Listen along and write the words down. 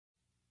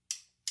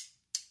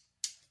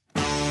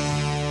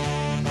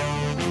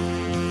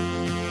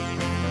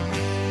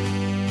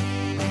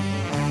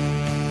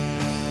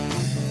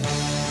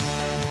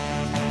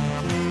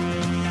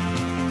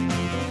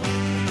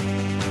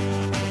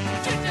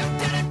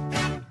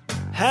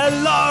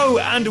Hello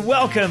and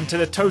welcome to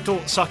the Total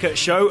Soccer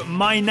Show.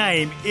 My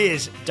name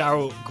is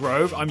Daryl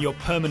Grove. I'm your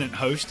permanent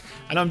host,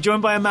 and I'm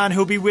joined by a man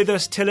who'll be with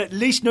us till at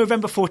least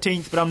November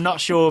 14th, but I'm not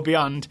sure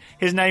beyond.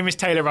 His name is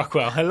Taylor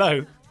Rockwell.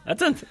 Hello.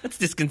 That's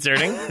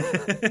disconcerting.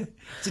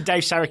 It's a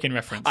Dave Sarachan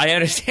reference. I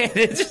understand.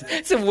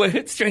 It's a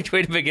weird, strange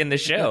way to begin the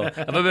show.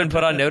 Have I been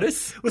put on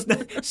notice?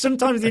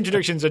 Sometimes the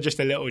introductions are just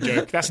a little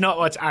joke. That's not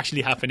what's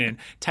actually happening.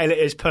 Taylor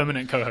is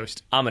permanent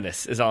co-host.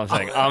 Ominous is all I'm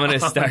saying.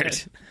 Ominous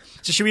start.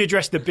 So should we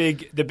address the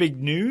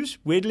big news?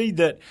 Weirdly,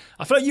 that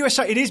I feel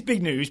like it is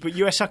big news, but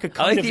US Soccer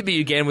I like that you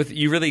began with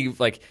you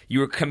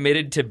were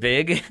committed to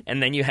big,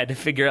 and then you had to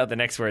figure out the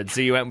next word.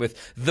 So you went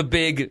with the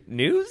big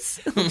news.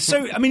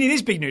 So I mean, it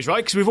is big news,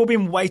 right? Because we've all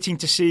been waiting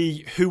to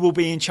see who will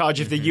be in charge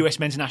of the US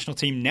men's national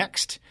team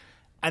next,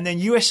 and then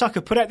US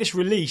Soccer put out this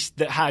release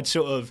that had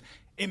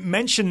it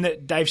mentioned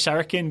that Dave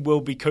Sarachan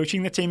will be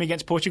coaching the team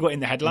against Portugal in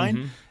the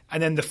headline.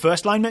 And then the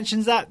first line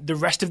mentions that. The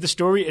rest of the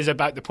story is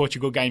about the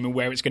Portugal game and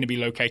where it's going to be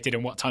located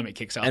and what time it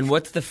kicks off. And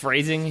what's the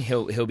phrasing?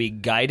 He'll be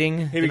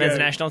guiding the men's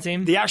national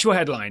team? The actual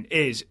headline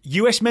is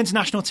US men's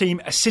national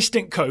team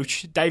assistant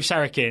coach Dave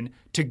Sarachan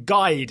to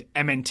guide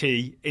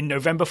MNT in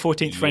November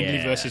 14th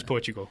friendly versus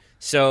Portugal.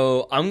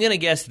 So I'm going to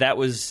guess that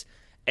was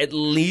at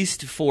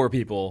least 4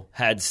 people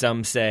had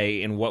some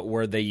say in what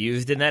word they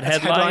used in that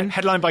headline.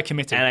 Headline by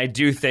committee. And I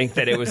do think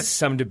that it was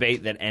some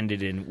debate that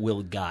ended in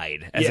will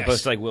guide, as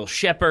opposed to like will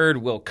shepherd,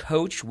 will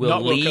coach, will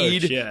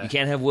lead. You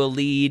can't have will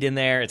lead in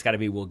there. It's got to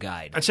be will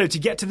guide. And so to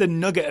get to the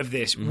nugget of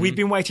this, we've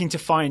been waiting to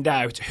find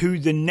out who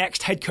the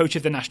next head coach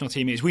of the national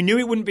team is. We knew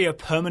it wouldn't be a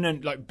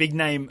permanent, big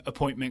name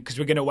appointment because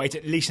we're going to wait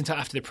at least until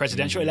after the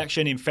presidential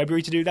election in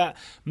February to do that.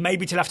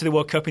 Maybe till after the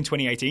World Cup in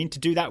 2018 to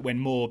do that when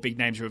more big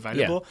names are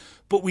available. Yeah.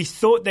 But we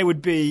thought there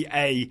would be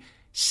a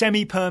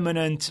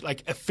semi-permanent,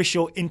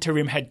 official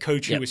interim head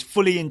coach who was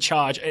fully in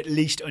charge at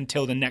least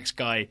until the next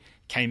guy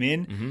came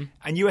in.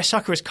 And US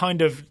Soccer has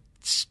kind of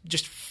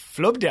just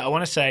flubbed it, I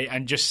want to say,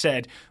 and just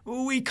said,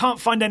 we can't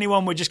find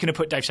anyone, we're just going to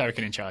put Dave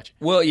Sarachan in charge.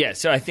 Well, yeah,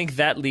 so I think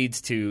that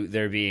leads to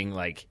there being,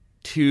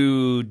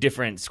 2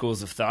 different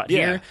schools of thought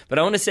here. But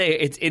I want to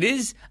say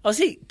I'll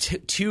say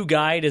to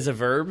guide as a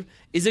verb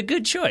is a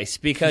good choice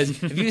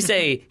because if you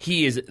say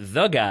he is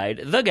the guide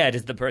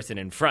is the person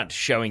in front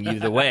showing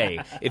you the way.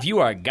 If you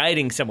are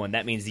guiding someone,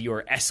 that means you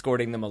are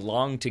escorting them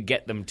along to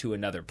get them to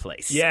another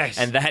place. Yes.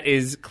 And that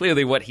is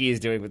clearly what he is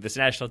doing with this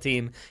national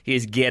team. He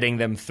is getting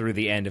them through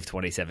the end of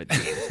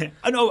 2017.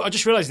 I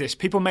just realized this.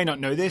 People may not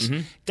know this.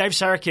 Dave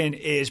Sarachan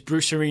is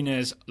Bruce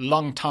Arena's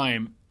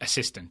longtime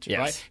assistant,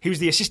 right? He was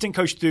the assistant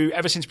coach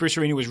ever since Bruce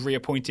Arena was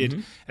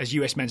reappointed as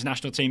US men's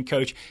national team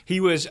coach. He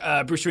was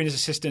Bruce Arena's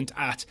assistant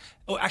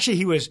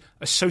he was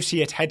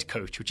associate head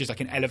coach, which is like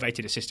an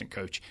elevated assistant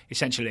coach,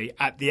 essentially,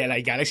 at the LA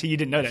Galaxy. You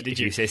didn't know that, did you?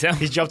 Did you say so?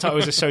 His job title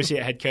was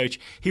associate head coach.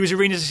 He was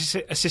Arena's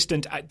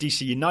assistant at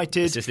DC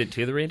United. Assistant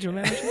to the regional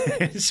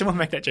manager? Someone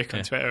made that joke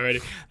on Twitter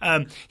already.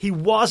 He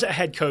was a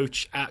head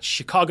coach at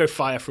Chicago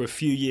Fire for a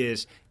few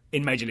years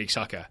in Major League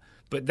Soccer,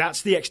 but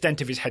that's the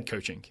extent of his head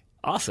coaching.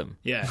 Awesome.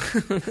 Yeah.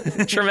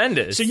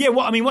 Tremendous. So,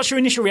 what's your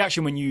initial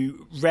reaction when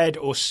you read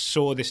or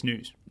saw this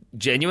news?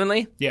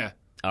 Genuinely? Yeah.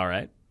 All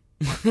right.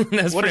 What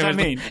does that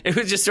mean? It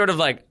was just sort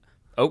of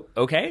oh,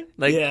 okay.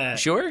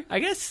 Sure, I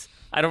guess.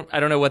 I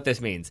don't know what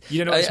this means. You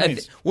don't know what this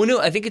means? Well,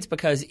 no, I think it's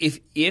because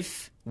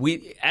if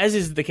we, as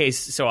is the case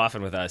so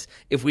often with us,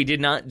 if we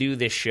did not do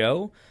this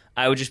show,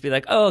 I would just be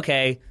like, oh,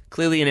 okay,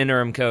 clearly an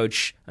interim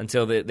coach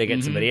until they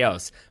get somebody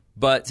else.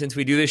 But since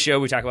we do this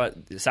show, we talk about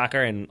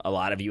soccer and a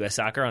lot of U.S.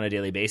 soccer on a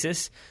daily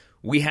basis.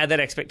 We had that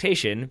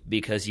expectation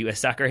because U.S.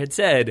 Soccer had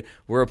said,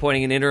 we're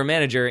appointing an interim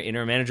manager.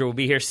 Interim manager will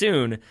be here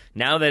soon.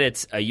 Now that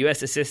it's a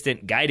U.S.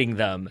 assistant guiding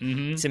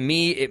them, to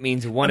me, it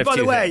means one of two things.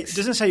 By the way, it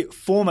doesn't say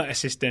former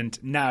assistant,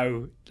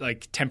 now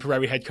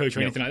temporary head coach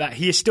or anything like that.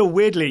 He is still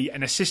weirdly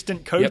an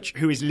assistant coach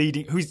who's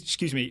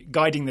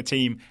guiding the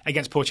team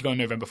against Portugal on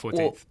November 14th.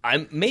 Well,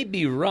 I may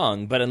be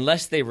wrong, but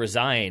unless they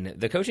resign,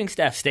 the coaching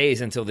staff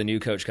stays until the new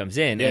coach comes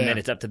in, and then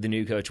it's up to the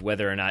new coach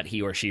whether or not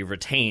he or she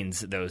retains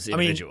those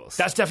individuals.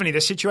 That's definitely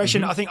the situation.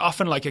 I think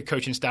often a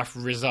coaching staff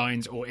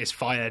resigns or is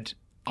fired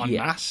en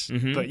masse.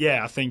 But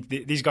I think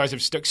these guys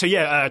have stuck. So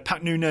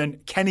Pat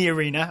Noonan, Kenny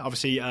Arena,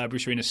 obviously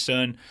Bruce Arena's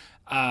son,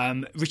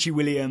 Richie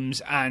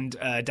Williams and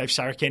Dave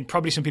Sarachan,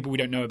 probably some people we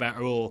don't know about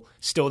are all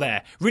still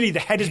there. Really,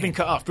 the head has been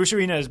cut off. Bruce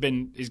Arena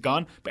is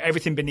gone, but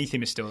everything beneath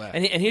him is still there.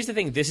 And here's the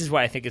thing. This is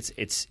why I think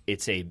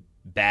it's a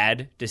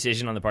bad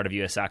decision on the part of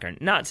U.S. Soccer.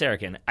 Not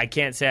Sarachan. I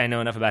can't say I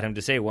know enough about him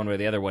to say one way or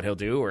the other what he'll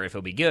do or if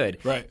he'll be good.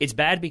 Right. It's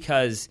bad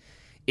because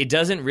it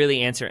doesn't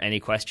really answer any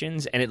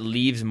questions, and it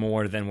leaves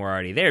more than we're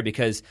already there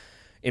because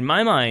in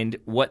my mind,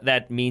 what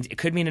that means, it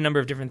could mean a number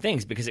of different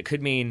things, because it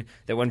could mean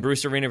that when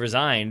Bruce Arena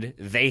resigned,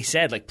 they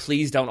said, like,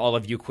 please don't all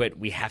of you quit.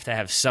 We have to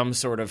have some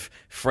sort of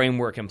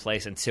framework in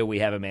place until we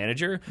have a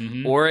manager.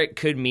 Or it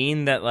could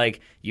mean that,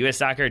 like, U.S.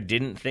 Soccer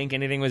didn't think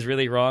anything was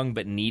really wrong,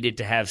 but needed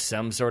to have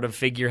some sort of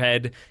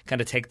figurehead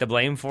kind of take the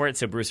blame for it.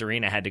 So Bruce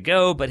Arena had to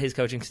go, but his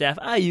coaching staff,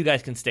 you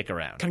guys can stick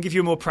around. Can I give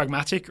you a more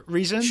pragmatic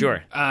reason?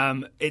 Sure.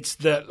 It's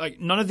that, like,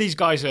 none of these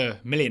guys are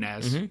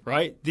millionaires,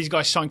 right? These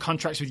guys signed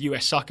contracts with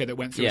U.S. Soccer that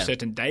went through a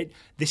certain date.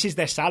 This is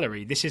their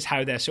salary. This is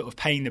how they're sort of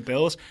paying the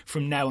bills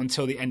from now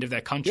until the end of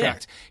their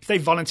contract. If they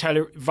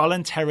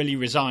voluntarily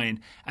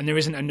resign and there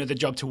isn't another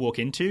job to walk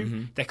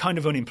into, they're kind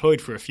of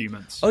unemployed for a few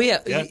months. Oh,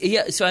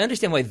 yeah. So I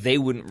understand why they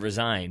wouldn't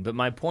resign. But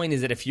my point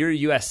is that if you're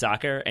U.S.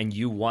 Soccer and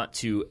you want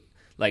to,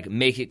 like,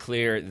 make it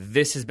clear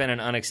this has been an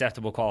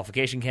unacceptable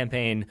qualification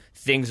campaign,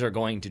 things are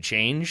going to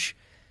change,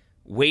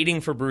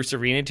 waiting for Bruce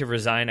Arena to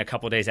resign a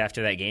couple days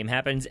after that game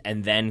happens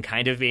and then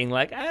kind of being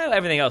like,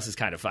 everything else is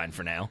kind of fine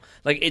for now.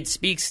 Like, it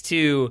speaks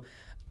to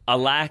a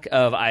lack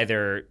of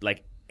either,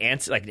 like,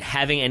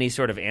 having any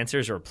sort of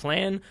answers or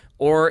plan,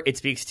 or it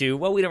speaks to,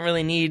 well, we don't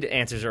really need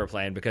answers or a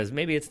plan because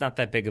maybe it's not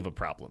that big of a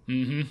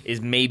problem, is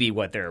maybe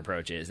what their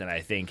approach is. And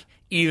I think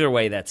either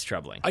way, that's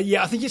troubling.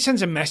 I think it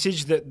sends a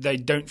message that they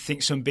don't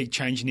think some big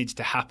change needs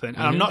to happen.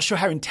 And I'm not sure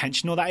how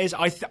intentional that is.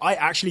 I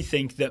actually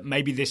think that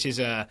maybe this is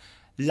a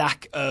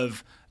lack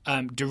of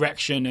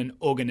direction and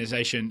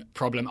organization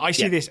problem. I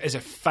see this as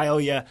a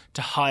failure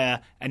to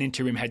hire an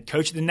interim head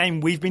coach. The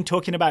name we've been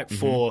talking about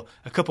for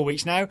a couple of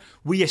weeks now,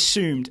 we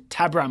assumed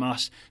Tab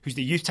Ramos, who's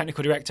the youth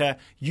technical director,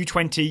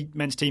 U20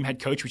 men's team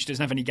head coach, which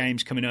doesn't have any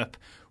games coming up,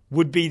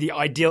 would be the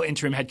ideal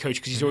interim head coach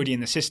because he's already in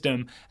the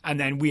system. And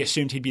then we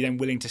assumed he'd be then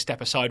willing to step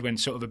aside when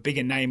sort of a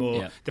bigger name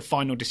or the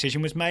final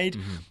decision was made.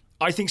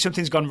 I think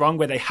something's gone wrong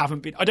where they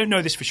haven't been... I don't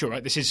know this for sure,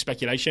 right? This is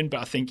speculation,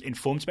 but I think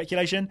informed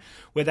speculation,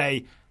 where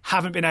they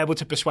haven't been able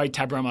to persuade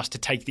Tab Ramos to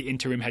take the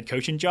interim head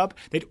coaching job.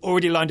 They'd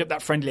already lined up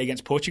that friendly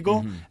against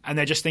Portugal, and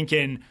they're just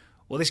thinking,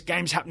 well, this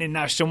game's happening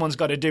now. Someone's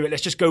got to do it.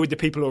 Let's just go with the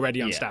people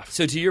already on staff.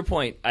 So to your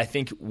point, I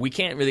think we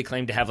can't really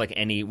claim to have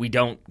we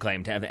don't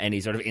claim to have any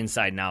sort of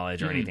inside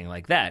knowledge or anything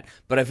like that.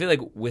 But I feel like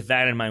with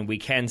that in mind, we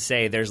can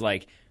say there's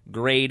like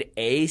grade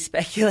A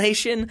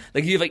speculation.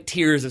 Like you have like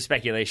tiers of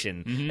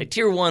speculation. Like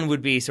tier 1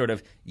 would be sort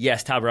of,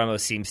 yes, Tab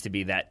Ramos seems to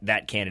be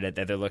that candidate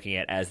that they're looking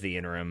at as the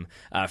interim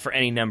for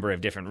any number of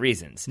different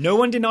reasons. No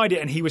one denied it,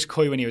 and he was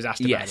coy when he was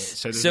asked about it.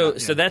 So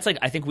that's like,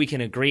 I think we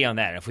can agree on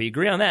that. If we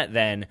agree on that,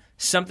 then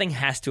something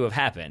has to have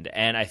happened.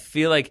 And I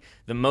feel like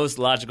the most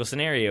logical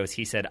scenario is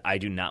he said, I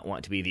do not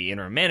want to be the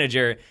interim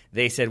manager.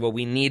 They said, well,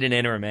 we need an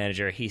interim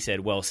manager. He said,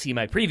 well, see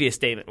my previous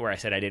statement where I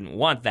said I didn't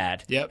want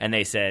that. And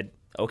they said,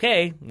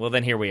 okay, well,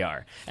 then here we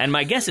are. And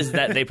my guess is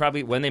that they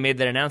probably, when they made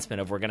that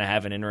announcement of we're going to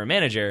have an interim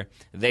manager,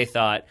 they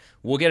thought,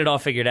 we'll get it all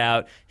figured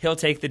out. He'll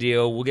take the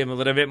deal. We'll give him a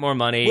little bit more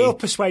money. We'll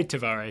persuade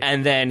Tavares.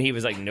 And then he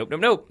was like,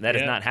 nope. That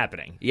is not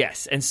happening.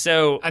 Yes. And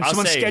so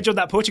someone scheduled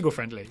that Portugal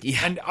friendly.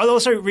 And I'll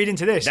also read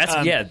into this.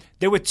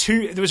 There were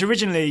two. There was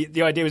originally,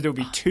 the idea was there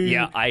would be two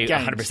I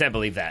games. 100%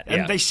 believe that.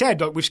 And they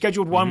said, we've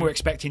scheduled one, we're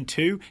expecting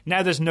two.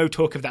 Now there's no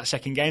talk of that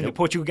second game. The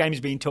Portugal game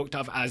is being talked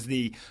of as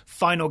the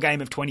final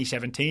game of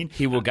 2017.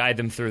 He will guide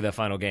them through the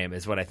final game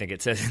is what I think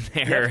it says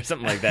in there or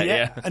something like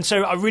that. And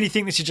so I really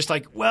think this is just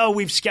like, well,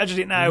 we've scheduled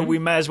it now. We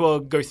may as well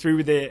go through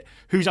with it.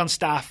 Who's on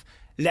staff?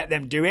 Let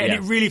them do it. And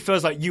it really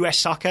feels like US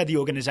Soccer, the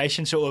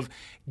organisation, sort of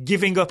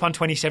giving up on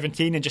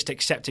 2017 and just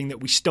accepting that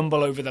we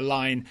stumble over the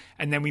line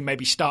and then we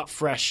maybe start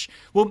fresh.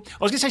 Well,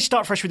 I was going to say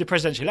start fresh with the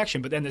presidential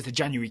election, but then there's the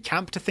January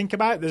camp to think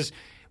about.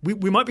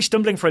 We might be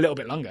stumbling for a little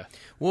bit longer.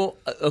 Well,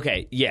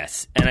 okay,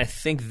 yes. And I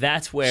think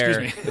that's where,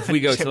 if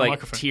we go to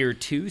like tier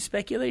 2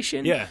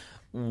 speculation,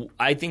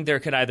 I think there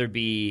could either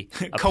be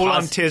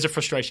a tears of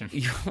frustration.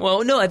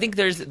 Well, no, I think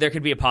there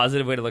could be a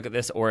positive way to look at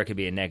this, or it could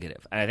be a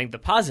negative. And I think the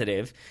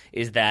positive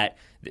is that,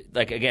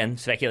 like, again,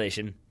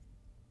 speculation,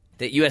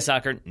 that U.S.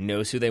 Soccer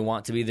knows who they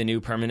want to be the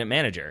new permanent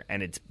manager.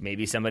 And it's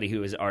maybe somebody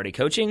who is already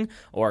coaching,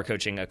 or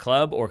coaching a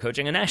club, or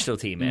coaching a national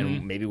team,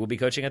 and maybe will be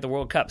coaching at the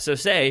World Cup. So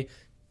say,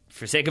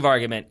 for sake of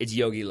argument, it's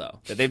Yogi Low.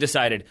 That they've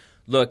decided,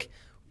 look,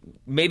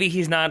 maybe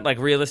he's not like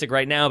realistic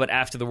right now, but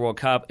after the World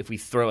Cup, if we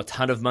throw a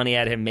ton of money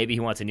at him, maybe he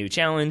wants a new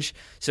challenge.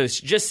 So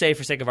just say,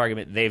 for sake of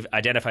argument, they've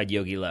identified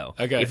Yogi Low.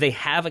 Okay. If they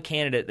have a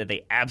candidate that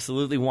they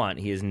absolutely want,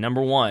 he is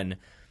number one,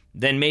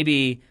 then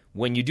maybe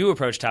when you do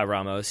approach Tab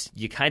Ramos,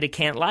 you kind of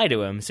can't lie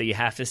to him. So you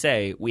have to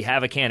say, we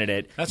have a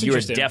candidate. You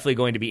are definitely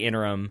going to be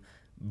interim,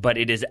 but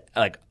it is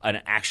like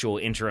an actual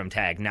interim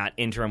tag, not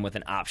interim with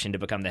an option to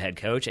become the head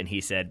coach. And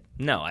he said,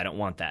 no, I don't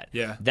want that.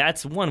 Yeah.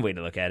 That's one way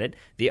to look at it.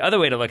 The other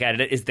way to look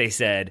at it is they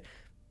said,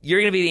 you're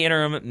going to be the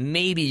interim.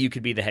 Maybe you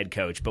could be the head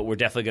coach, but we're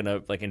definitely going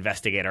to like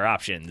investigate our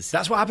options.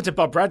 That's what happened to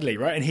Bob Bradley,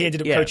 right? And he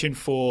ended up coaching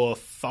for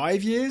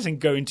 5 years and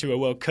going to a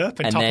World Cup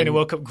and topping a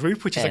World Cup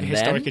group, which is like a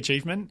historic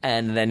achievement.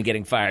 And then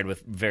getting fired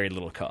with very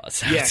little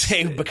cause. Yes.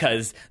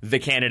 Because the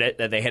candidate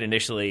that they had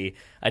initially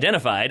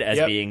identified as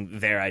being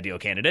their ideal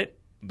candidate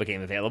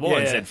became available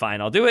and said, fine,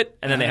 I'll do it.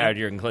 And then they hired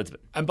Jurgen Klinsmann.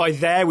 And by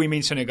there, we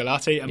mean Sonny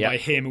Galati, and by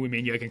him, we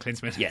mean Jurgen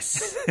Klinsmann.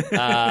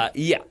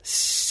 Yes.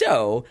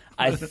 So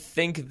I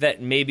think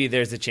that maybe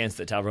there's a chance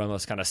that Tal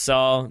Ramos kind of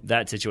saw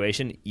that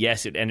situation.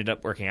 Yes, it ended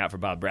up working out for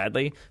Bob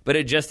Bradley, but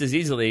it just as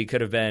easily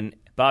could have been,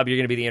 Bob, you're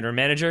going to be the interim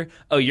manager.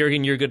 Oh,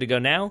 Jurgen, you're good to go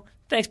now?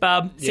 Thanks,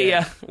 Bob. See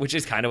ya. Which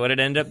is kind of what it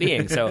ended up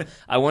being. So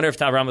I wonder if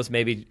Tal Ramos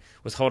maybe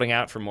was holding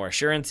out for more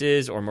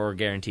assurances or more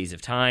guarantees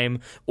of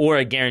time, or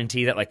a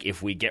guarantee that, like,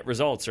 if we get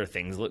results or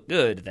things look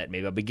good, that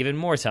maybe I'll be given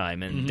more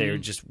time, and they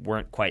just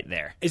weren't quite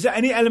there. Is there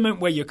any element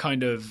where you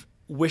kind of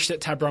wish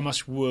that Tal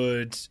Ramos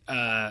would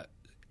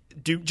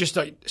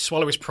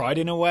swallow his pride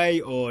in a way,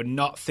 or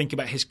not think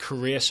about his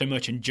career so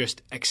much and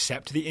just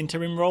accept the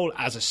interim role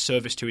as a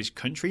service to his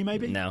country,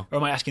 maybe? No. Or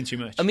am I asking too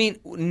much? I mean,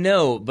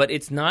 no, but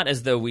it's not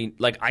as though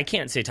I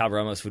can't say Tal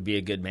Ramos would be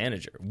a good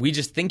manager. We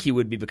just think he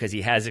would be because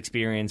he has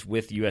experience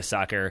with U.S.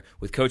 soccer,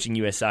 with coaching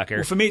U.S. soccer,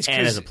 well, for me,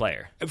 and as a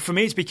player. For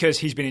me, it's because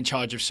he's been in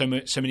charge of so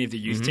many of the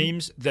youth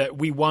teams that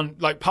we want,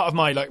 like, part of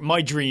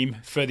my dream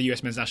for the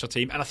U.S. men's national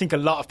team, and I think a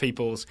lot of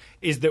people's,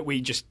 is that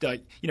we just,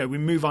 we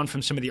move on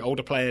from some of the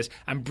older players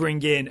and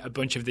bring in a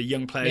bunch of the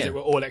young players that we're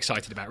all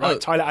excited about,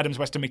 right? Tyler Adams,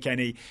 Weston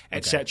McKennie,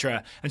 etc.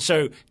 Okay. And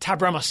so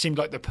Tab Ramos seemed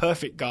like the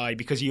perfect guy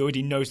because he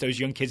already knows those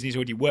young kids and he's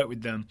already worked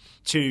with them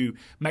to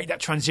make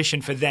that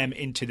transition for them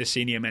into the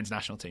senior men's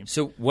national team.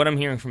 So what I'm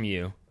hearing from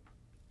you,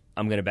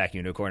 I'm going to back you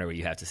into a corner where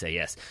you have to say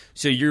yes.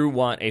 So you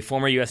want a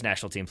former U.S.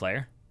 national team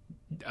player?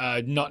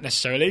 Not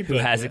necessarily. Who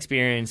has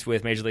experience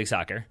with Major League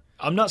Soccer?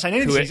 I'm not saying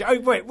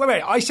anything. Wait.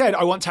 I said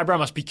I want Tab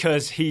Ramos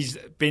because he's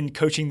been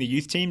coaching the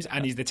youth teams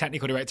and he's the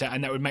technical director,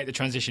 and that would make the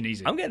transition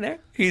easy. I'm getting there.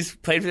 He's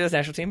played for the U.S.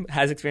 national team,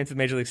 has experience with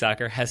Major League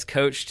Soccer, has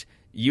coached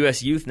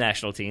U.S. youth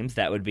national teams.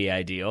 That would be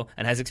ideal.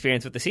 And has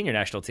experience with the senior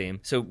national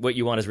team. So what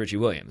you want is Richie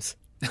Williams.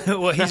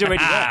 Well, he's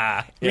already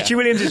there. Richie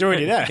Williams is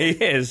already there. He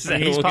is.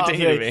 And he's part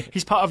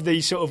of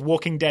the sort of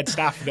Walking Dead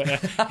staff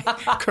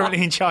that are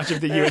currently in charge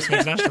of the U.S.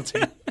 men's national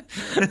team.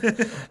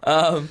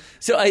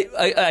 So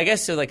I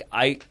guess so. Like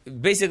I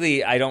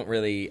don't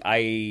really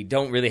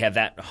have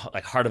that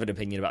like hard of an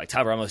opinion about like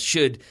Tal Ramos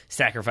should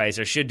sacrifice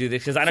or should do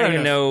this because I don't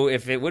even know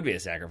if it would be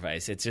a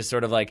sacrifice. It's just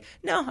sort of like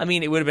no. I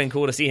mean, it would have been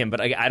cool to see him, but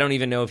I don't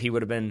even know if he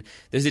would have been.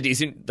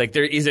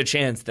 There is a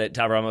chance that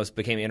Tal Ramos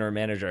became interim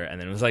manager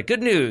and then it was like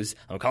good news.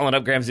 I'm calling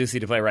up Graham Zusi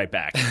to play right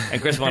back, and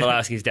Chris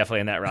Wondolowski's definitely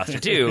in that roster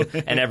too,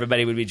 and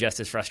everybody would be just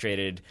as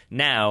frustrated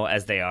now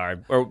as they are,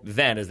 or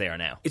then as they are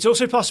now. It's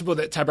also possible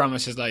that Tab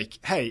Ramos is like,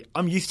 hey,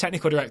 I'm youth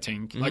technical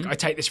directing, like I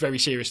take this very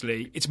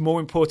seriously. It's more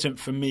important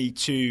for me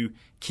to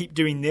keep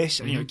doing this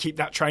and keep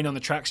that train on the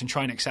tracks and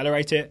try and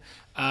accelerate it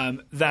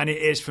than it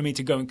is for me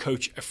to go and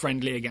coach a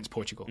friendly against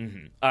Portugal.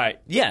 All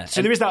right, yeah.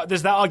 So there's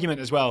that argument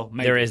as well.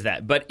 Maybe. There is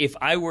that, but if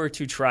I were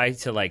to try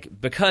to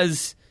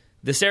because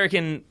the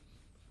Sarachan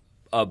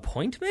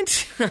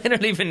appointment? I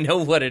don't even know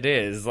what it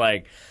is.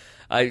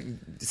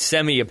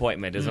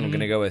 Semi-appointment is what I'm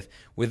going to go with.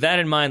 With that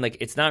in mind,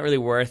 it's not really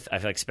worth, I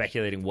feel like,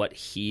 speculating what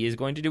he is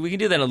going to do. We can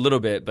do that a little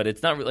bit, but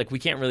it's not we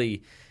can't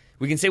really.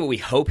 We can say what we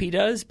hope he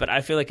does, but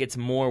I feel like it's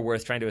more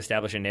worth trying to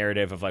establish a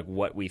narrative of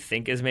what we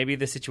think is maybe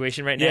the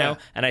situation right now.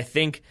 And I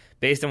think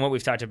based on what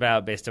we've talked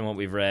about, based on what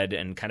we've read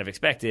and kind of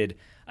expected,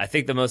 I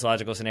think the most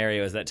logical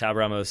scenario is that Tal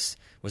Ramos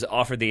was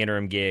offered the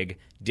interim gig,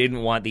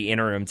 didn't want the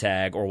interim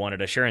tag or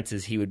wanted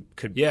assurances he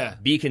could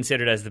be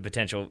considered as the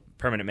potential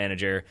permanent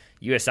manager.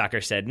 U.S. Soccer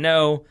said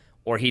no,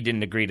 or he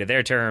didn't agree to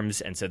their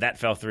terms, and so that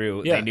fell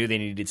through. They knew they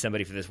needed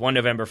somebody for this 1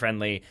 November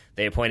friendly.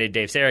 They appointed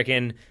Dave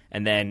Sarachan,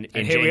 and then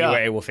in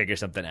January we'll figure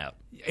something out.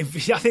 I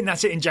think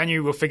that's it. In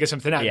January we'll figure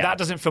something out. That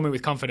doesn't fill me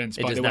with confidence,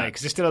 by the way,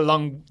 because there's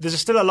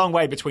still a long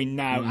way between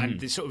now and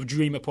the sort of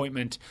dream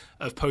appointment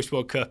of post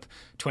World Cup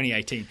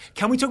 2018.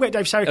 Can we talk about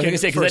Dave Sarachan? I was going to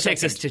say, because that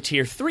takes us to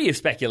tier 3 of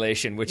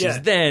speculation, which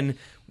is then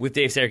with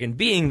Dave Sarachan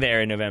being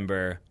there in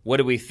November, what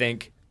do we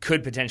think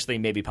could potentially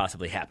maybe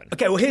possibly happen?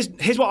 Okay, well, here's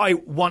what I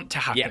want to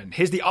happen. Yeah.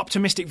 Here's the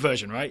optimistic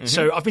version, right?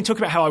 So I've been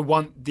talking about how I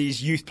want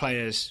these youth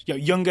players,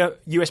 younger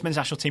US men's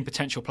national team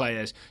potential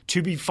players,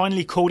 to be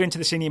finally called into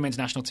the senior men's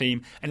national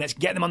team, and let's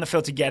get them on the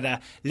field together.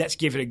 Let's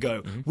give it a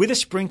go. With a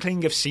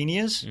sprinkling of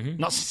seniors,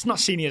 not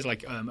seniors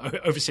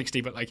over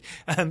 60, but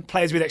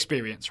players with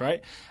experience,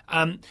 right?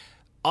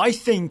 I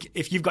think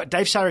if you've got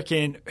Dave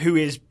Sarachan, who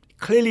is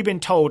clearly been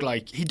told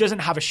he doesn't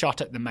have a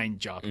shot at the main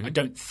job, I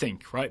don't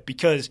think, right?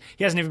 Because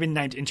he hasn't even been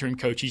named interim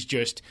coach. He's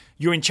just,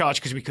 you're in charge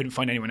because we couldn't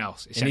find anyone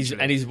else, essentially.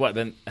 And he's what?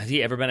 Has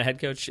he ever been a head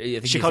coach? I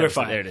think Chicago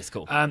Fire. There it is,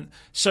 cool.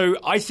 So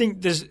I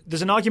think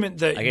there's an argument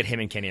that I get him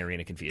and Kenny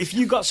Arena confused. If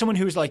you got someone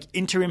who was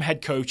interim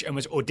head coach and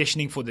was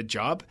auditioning for the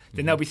job,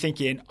 then they'll be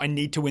thinking, I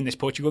need to win this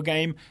Portugal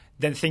game.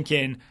 Then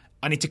thinking,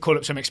 I need to call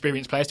up some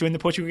experienced players to win the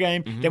Portugal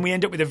game. Then we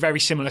end up with a very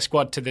similar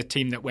squad to the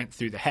team that went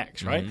through the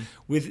Hex, right?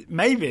 With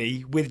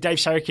Dave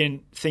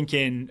Sarachan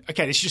thinking,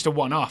 okay, this is just a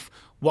one-off.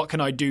 What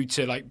can I do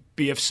to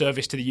be of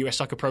service to the US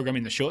soccer program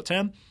in the short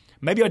term?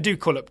 Maybe I do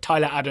call up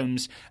Tyler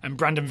Adams and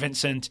Brandon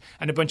Vincent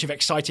and a bunch of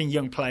exciting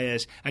young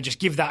players and just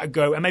give that a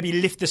go and maybe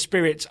lift the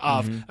spirits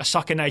of a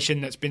soccer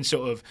nation that's been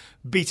sort of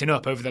beaten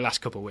up over the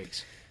last couple of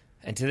weeks.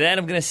 And to that,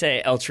 I'm going to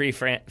say, El Tree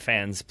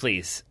fans,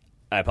 please.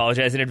 I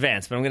apologize in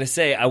advance, but I'm going to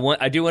say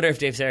I do wonder if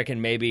Dave Sarachan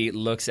maybe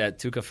looks at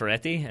Tuca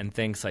Ferretti and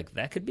thinks like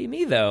that could be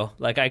me though.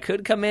 Like I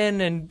could come in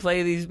and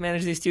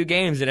manage these 2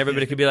 games, and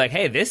everybody could be like,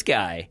 "Hey, this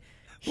guy,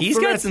 he's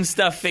got some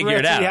stuff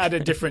figured out." He had a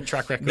different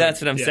track record.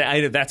 That's what I'm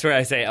saying. That's where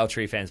I say, El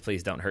Tree fans,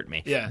 please don't hurt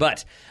me. Yeah.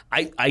 But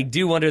I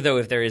do wonder though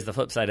if there is the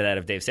flip side of that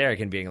of Dave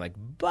Sarachan being like,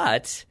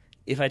 but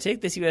if I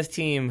take this U.S.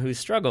 team who's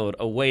struggled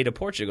away to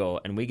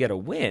Portugal and we get a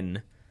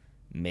win.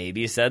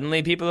 Maybe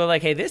suddenly people are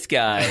like, hey, this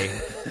guy,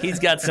 he's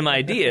got some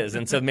ideas.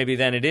 And so maybe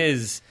then it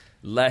is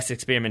less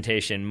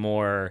experimentation,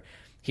 more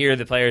here are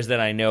the players that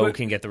I know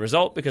can get the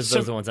result because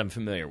those are the ones I'm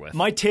familiar with.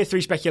 My tier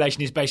 3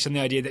 speculation is based on the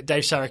idea that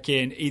Dave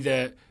Sarachan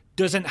either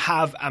doesn't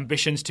have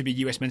ambitions to be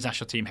US men's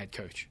national team head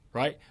coach,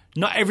 right?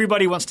 Not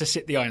everybody wants to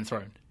sit the Iron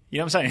Throne. You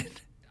know what I'm saying?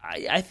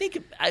 I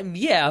think,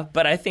 yeah,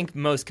 but I think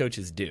most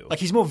coaches do. Like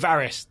he's more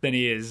Varys than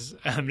he is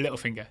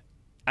Littlefinger.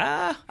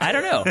 I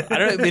don't know.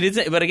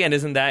 But again,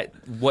 isn't that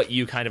what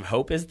you kind of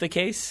hope is the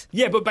case?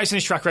 Yeah, but based on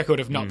his track record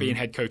of not being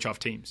head coach of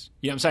teams.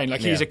 You know what I'm saying? Like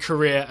he's a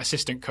career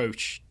assistant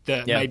coach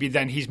that maybe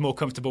then he's more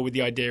comfortable with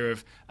the idea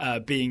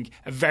of being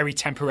a very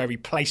temporary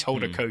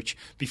placeholder coach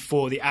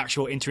before the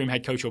actual interim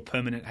head coach or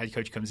permanent head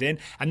coach comes in.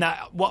 And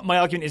that what my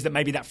argument is that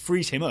maybe that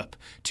frees him up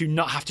to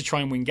not have to try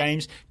and win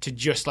games, to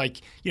just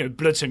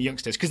blood some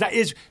youngsters.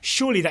 Because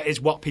surely that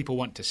is what people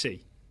want to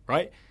see,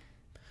 right?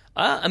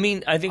 I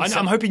think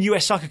I'm hoping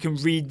US Soccer can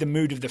read the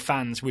mood of the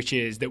fans, which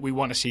is that we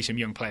want to see some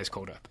young players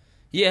called up.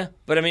 Yeah,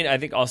 but I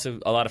think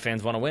also a lot of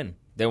fans want to win.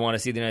 They want to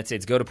see the United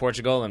States go to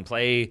Portugal and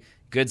play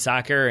good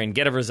soccer and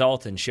get a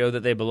result and show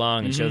that they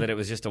belong and show that it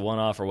was just a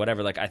one-off or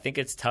whatever. Like I think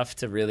it's tough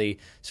to really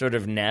sort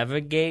of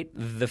navigate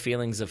the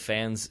feelings of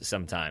fans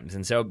sometimes.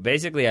 And so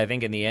basically I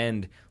think in the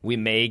end we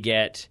may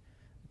get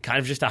kind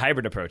of just a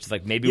hybrid approach.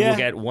 Like maybe we'll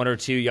get 1 or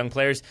 2 young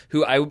players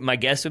who my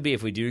guess would be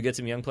if we do get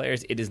some young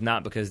players, it is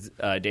not because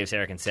Dave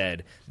Sarachan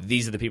said,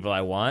 these are the people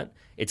I want.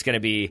 It's going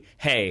to be,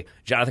 hey,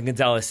 Jonathan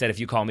Gonzalez said if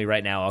you call me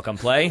right now, I'll come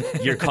play.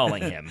 You're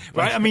calling him.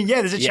 Right?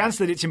 There's a chance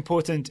that it's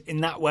important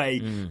in that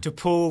way to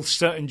pull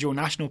certain dual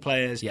national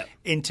players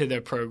into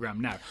the program.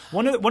 Now,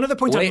 one of the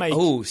points I make...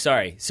 Oh,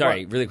 sorry.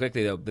 Really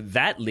quickly, though. But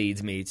that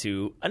leads me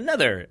to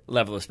another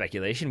level of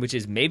speculation, which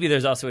is maybe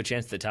there's also a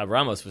chance that Tab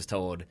Ramos was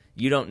told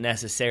you don't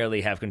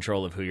necessarily have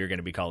control of who you're going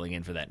to be calling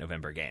in for that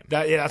November game.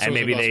 And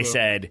maybe they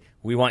said,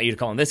 we want you to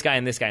call in this guy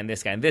and this guy and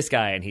this guy and this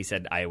guy. And he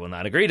said, I will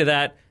not agree to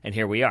that. And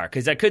here we are.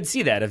 Because I could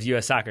see that of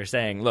U.S. Soccer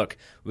saying, look,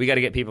 we got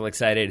to get people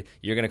excited.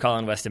 You're going to call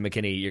in Weston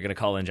McKennie. You're going to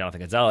call in Jonathan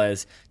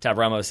Gonzalez. Tab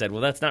Ramos said,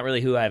 well, that's not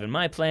really who I have in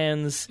my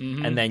plans.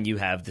 And then you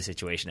have the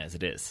situation as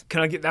it is.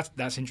 Can I get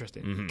that's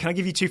interesting. Can I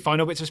give you 2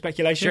 final bits of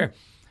speculation? Sure.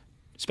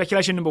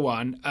 Speculation number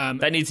 1.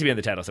 That needs to be in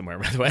the title somewhere,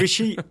 by the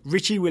way.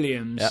 Richie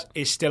Williams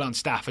is still on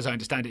staff, as I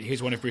understand it.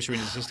 He's one of Bruce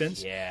Arena's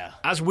assistants. Yeah.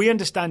 As we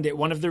understand it,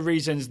 one of the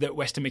reasons that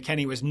Weston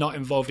McKennie was not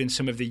involved in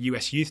some of the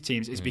US youth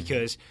teams is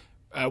because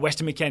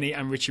Weston McKennie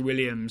and Richie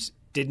Williams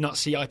did not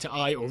see eye to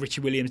eye, or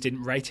Richie Williams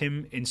didn't rate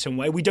him in some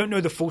way. We don't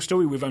know the full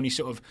story. We've only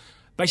sort of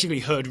basically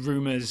heard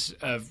rumours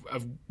of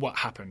what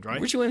happened,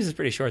 right? Richie Williams is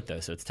pretty short,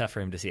 though, so it's tough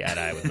for him to see eye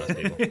to eye with most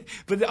people.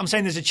 But I'm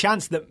saying there's a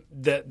chance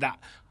that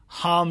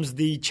harms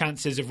the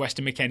chances of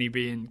Weston McKennie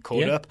being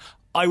called up.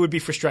 I would be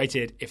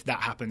frustrated if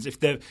that happens.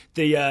 If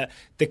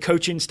the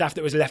coaching staff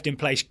that was left in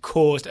place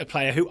caused a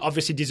player who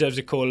obviously deserves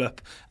a call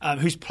up,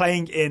 who's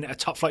playing in a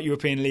top flight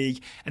European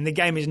league, and the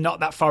game is not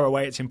that far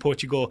away, it's in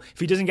Portugal.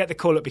 If he doesn't get the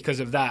call up because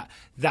of that,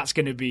 that's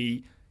going to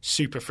be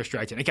super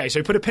frustrating. Okay,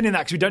 so put a pin in that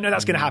because we don't know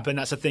that's going to happen.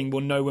 That's a thing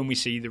we'll know when we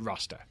see the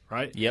roster,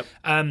 right? Yep.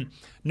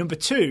 Number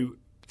 2,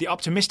 the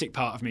optimistic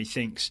part of me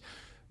thinks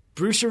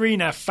Bruce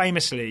Arena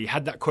famously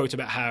had that quote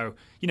about how,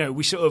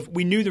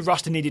 we knew the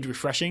roster needed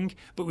refreshing,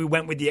 but we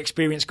went with the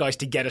experienced guys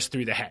to get us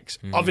through the hex.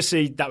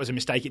 Obviously, that was a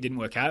mistake. It didn't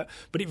work out.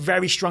 But it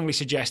very strongly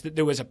suggests that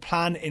there was a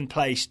plan in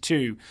place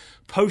to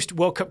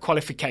post-World Cup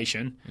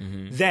qualification,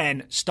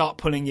 then start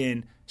pulling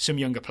in some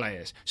younger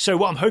players. So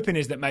what I'm hoping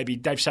is that maybe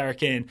Dave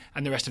Sarachan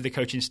and the rest of the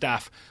coaching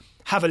staff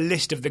have a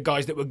list of the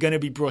guys that were going to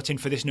be brought in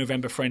for this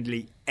November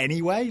friendly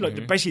anyway.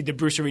 Basically, the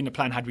Bruce Arena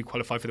plan had we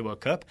qualify for the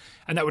World Cup,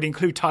 and that would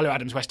include Tyler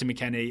Adams, Weston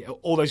McKennie,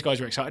 all those guys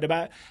we're excited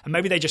about, and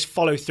maybe they just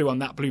follow through on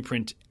that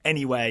blueprint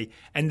anyway,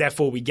 and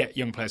therefore we get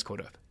young players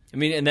called up.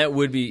 And that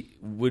would be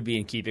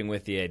in keeping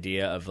with the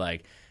idea of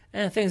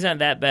things aren't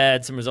that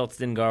bad. Some results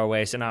didn't go our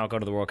way, so now I'll go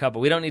to the World Cup. But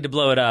we don't need to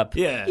blow it up.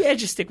 Yeah,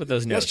 just stick with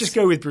those notes. Let's just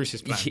go with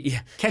Bruce's plan.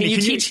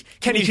 Kenny,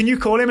 can you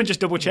call him and just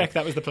double check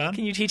that was the plan?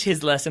 Can you teach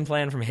his lesson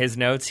plan from his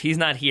notes? He's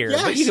not here,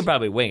 but you can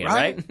probably wing it,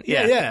 right?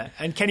 Yeah.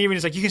 And Kenny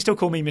Arena's like, you can still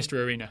call me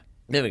Mr. Arena.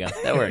 There we go.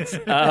 That works.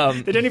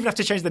 They don't even have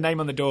to change the name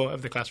on the door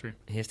of the classroom.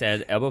 He has to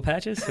add elbow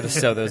patches to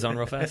sew those on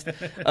real fast.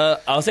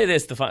 I'll say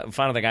this. The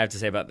final thing I have to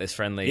say about this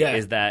friendly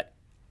is that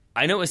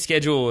I know it was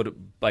scheduled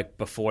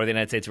before the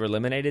United States were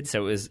eliminated,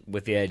 so it was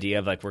with the idea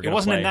of we're going to play. It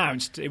wasn't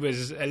announced; it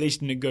was at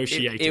least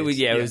negotiated. It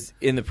was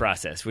in the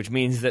process, which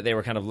means that they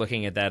were kind of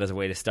looking at that as a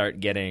way to start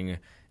getting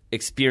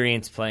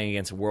experience playing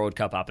against World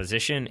Cup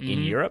opposition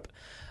in Europe.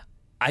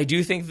 I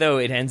do think, though,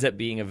 it ends up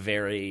being a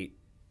very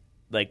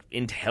like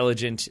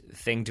intelligent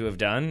thing to have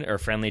done or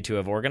friendly to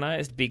have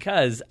organized,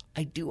 because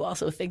I do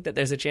also think that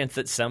there's a chance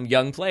that some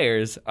young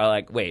players are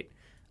like, wait,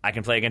 I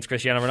can play against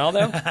Cristiano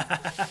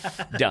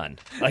Ronaldo? Done.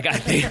 Like, I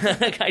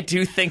think, I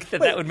do think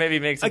that would maybe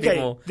make some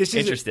people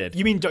interested.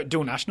 You mean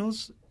dual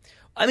nationals?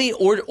 I mean,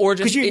 or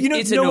just...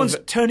 Because no one's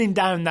turning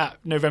down that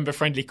November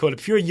friendly call-up.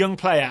 If you're a young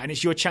player and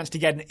it's your chance to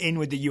get in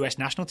with the US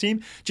national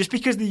team, just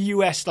because the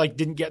US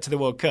didn't get to the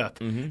World Cup,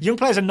 young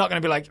players are not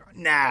going to be like,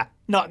 nah,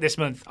 not this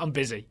month, I'm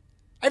busy.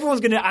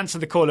 Everyone's going to answer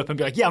the call-up and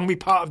be like, yeah, I'm going to be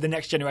part of the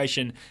next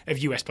generation of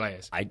US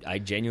players. I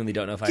genuinely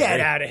don't know if I Get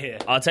agree. out of here.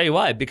 I'll tell you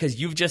why.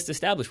 Because you've just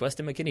established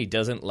Weston McKennie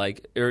doesn't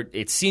like... Or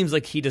it seems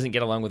like he doesn't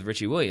get along with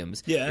Richie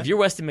Williams. Yeah. If you're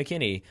Weston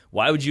McKennie,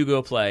 why would you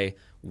go play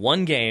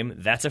one game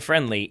that's a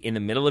friendly in the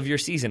middle of your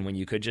season when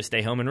you could just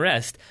stay home and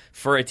rest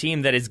for a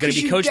team that is going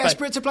to be coached by... Because you're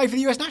desperate to play for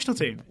the US national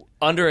team.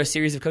 Under a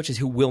series of coaches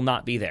who will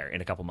not be there in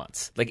a couple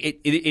months. Like,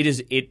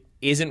 it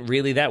isn't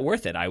really that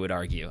worth it, I would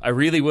argue. I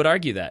really would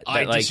argue that.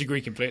 I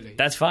disagree completely.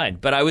 That's fine.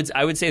 But I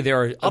would say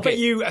there are... Okay. I'll bet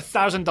you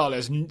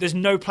 $1,000 there's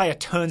no player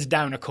turns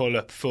down a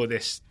call-up for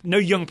this. No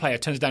young player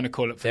turns down a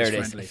call-up for this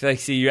friendly. I feel like,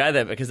 see, you add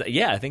that because, I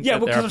think that there are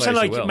because I'm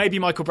players saying, maybe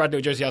Michael Bradley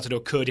or Josie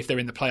Altidore could if they're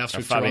in the playoffs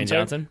with Fabian Toronto.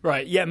 Johnson?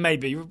 Right, yeah,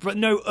 maybe. But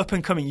no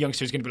up-and-coming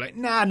youngster is going to be like,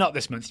 nah, not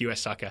this month,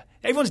 US soccer.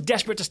 Everyone's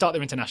desperate to start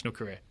their international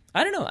career.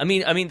 I don't know. I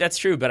mean that's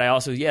true, but I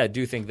also,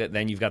 do think that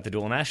then you've got the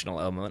dual national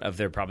element of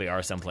there probably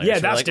are some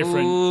players that's like,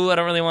 different. Ooh, I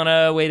don't really want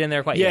to wait in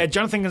there quite yet. Yeah,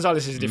 Jonathan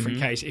Gonzalez is a different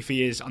case if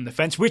he is on the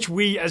fence, which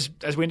we, as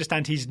we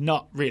understand, he's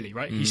not really,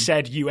 right? He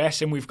said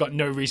US, and we've got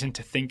no reason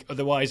to think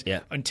otherwise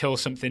until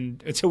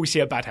we see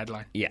a bad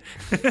headline. Yeah,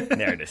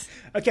 there it is.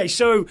 Okay,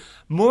 so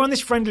more on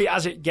this friendly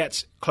as it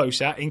gets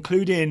closer,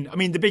 including,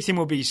 the big thing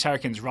will be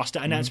Sarachan's roster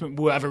announcement.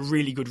 We'll have a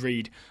really good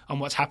read on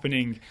what's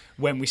happening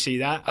when we see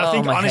that. I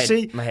think,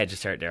 honestly, my head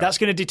just hurt, Daryl. That's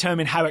going to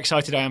determine how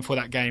excited I am for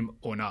that game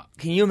or not.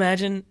 Can you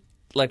imagine...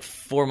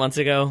 4 months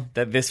ago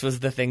that this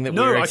was the thing that we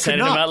were excited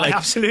about? I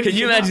absolutely can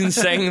you imagine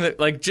saying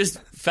that, just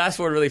fast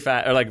forward really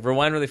fast, or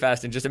rewind really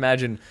fast, and just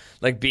imagine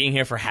being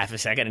here for half a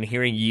second and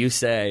hearing you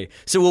say,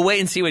 so we'll wait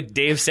and see what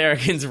Dave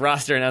Sarachan's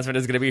roster announcement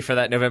is going to be for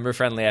that November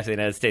friendly after the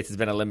United States has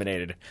been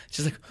eliminated. It's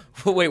just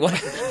wait, what?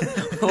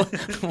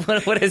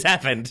 what has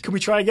happened? Can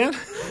we try again?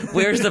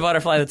 Where's the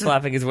butterfly that's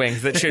flapping his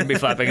wings that shouldn't be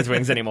flapping his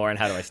wings anymore, and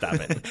how do I stop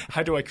it?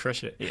 How do I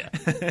crush it?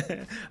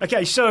 Yeah.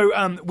 Okay,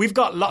 so we've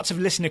got lots of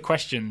listener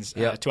questions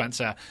to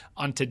answer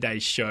on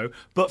today's show.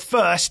 But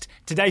first,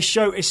 today's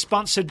show is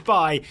sponsored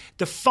by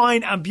the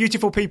fine and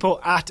beautiful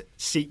people at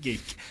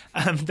SeatGeek.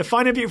 The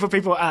fine and beautiful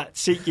people at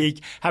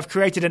SeatGeek have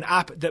created an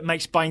app that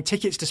makes buying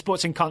tickets to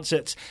sports and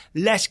concerts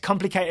less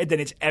complicated than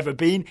it's ever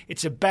been.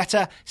 It's a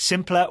better,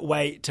 simpler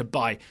way to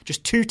buy.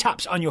 Just 2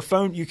 taps on your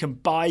phone, you can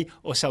buy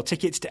or sell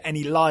tickets to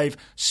any live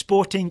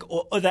sporting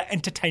or other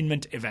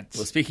entertainment events.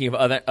 Well, speaking of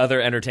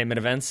other entertainment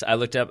events, I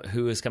looked up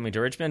who is coming to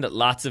Richmond.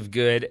 Lots of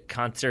good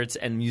concerts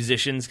and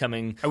musicians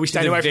coming Are we to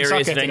staying the away from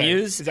various soccer venues.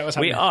 Today? Is that what's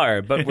happening? We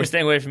are, but we're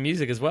staying away from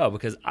music as well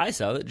because I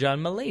saw that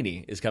John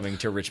Mulaney is coming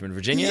to Richmond,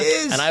 Virginia.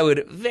 Yes! And I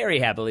would very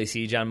happily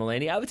see John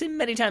Mulaney. I would say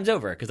many times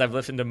over because I've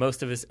listened to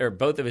both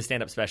of his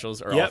stand-up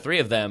specials, or all three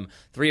of them,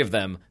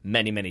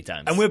 many, many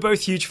times. And we're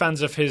both huge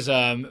fans of his.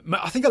 I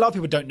think a lot of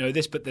people don't know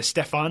this, but the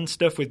Stefan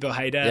stuff with Bill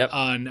Hader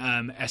on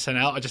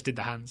SNL. I just did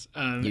the hands.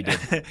 You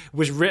did.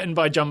 Was written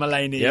by John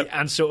Mulaney,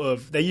 and sort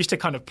of they used to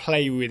kind of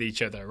play with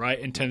each other, right?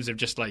 In terms of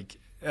just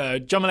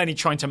John Mulaney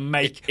trying to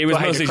make it was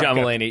Bill mostly Hader John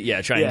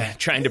Mulaney,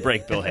 trying to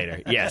break Bill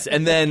Hader. Yes,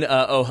 and then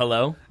Oh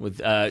Hello with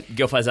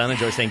Gil Faizon and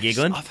George St.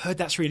 Geeglin. I've heard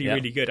that's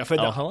really good. I've heard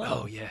Oh that. Hello.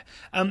 Oh yeah.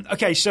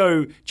 Okay,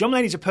 so John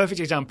Mulaney's a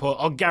perfect example.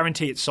 I'll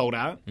guarantee it's sold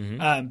out.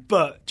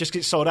 But just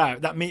because it's sold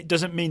out, that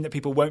doesn't mean that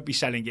people won't be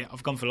selling it.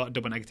 I've gone for a lot of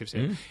double negatives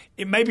here.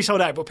 It may be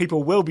sold out, but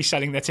people will be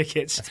selling their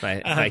tickets. That's my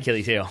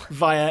Achilles heel.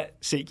 Via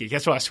SeatGeek.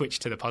 That's why I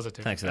switched to the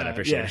positive. Thanks for that. I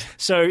appreciate it.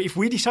 So if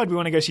we decide we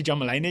want to go see John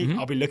Mulaney,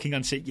 I'll be looking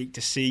on SeatGeek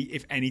to see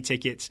if any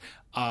tickets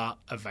are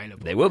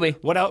available. They will be.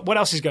 What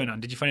else is going on?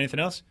 Did you find anything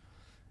else?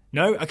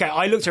 No? Okay,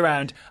 I looked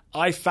around.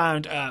 I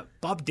found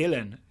Bob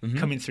Dylan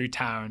coming through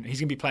town. He's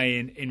going to be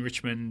playing in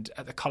Richmond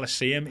at the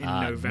Coliseum in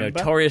November.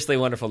 Notoriously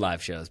wonderful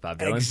live shows, Bob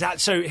Dylan.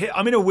 Exactly. So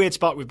I'm in a weird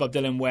spot with Bob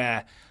Dylan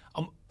where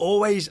I'm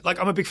always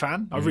I'm a big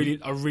fan. I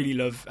really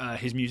love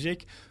his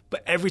music.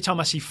 But every time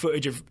I see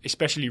footage of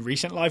especially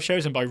recent live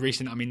shows, and by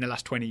recent I mean the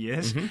last 20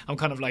 years, I'm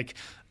kind of like,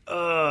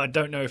 I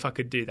don't know if I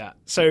could do that.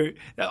 So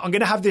I'm going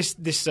to have this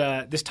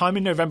time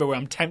in November where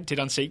I'm tempted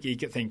on SeatGeek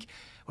to think,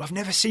 well, I've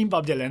never seen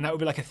Bob Dylan. That would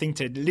be like a thing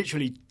to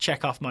literally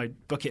check off my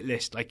bucket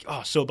list. Like,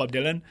 I saw Bob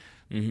Dylan,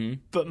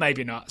 but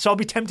maybe not. So I'll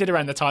be tempted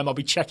around the time I'll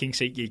be checking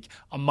SeatGeek.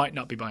 I might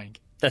not be buying.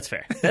 That's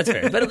fair.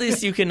 But at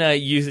least you can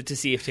use it to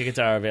see if tickets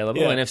are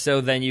available. And if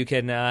so, then you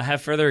can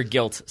have further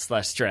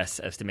guilt/stress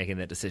as to making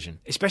that decision.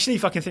 Especially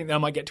if I can think that I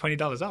might get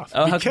 $20 off.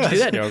 Oh, how can you do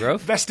that, Daryl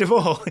Grove? Best of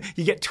all,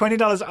 you get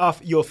 $20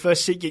 off your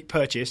first SeatGeek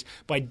purchase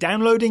by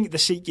downloading the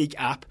SeatGeek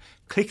app,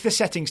 click the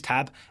settings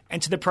tab,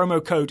 enter the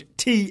promo code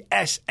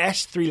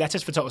TSS, 3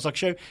 letters for Total Soccer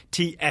Show,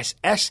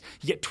 TSS.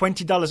 You get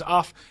 $20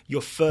 off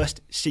your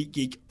first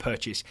SeatGeek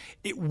purchase.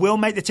 It will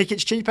make the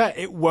tickets cheaper.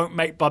 It won't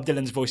make Bob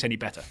Dylan's voice any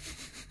better.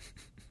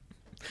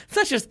 It's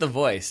not just the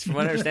voice. From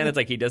what I understand, it's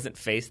like he doesn't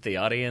face the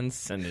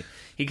audience, and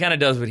he kind of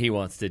does what he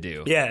wants to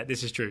do. Yeah,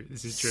 this is true.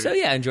 So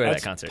yeah, enjoy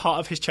that concert. Part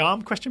of his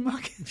charm, question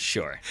mark?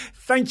 Sure.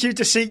 Thank you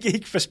to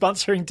SeatGeek for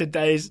sponsoring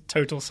today's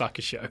Total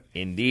Soccer Show.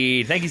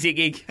 Indeed. Thank you,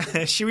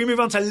 SeatGeek. Should we move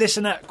on to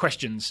listener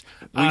questions?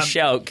 We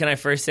shall. Can I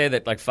first say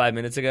that like 5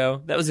 minutes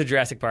ago, that was a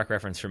Jurassic Park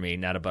reference for me,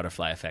 not a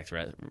Butterfly Effect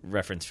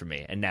reference for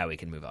me. And now we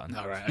can move on.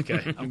 All right,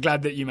 okay. I'm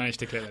glad that you managed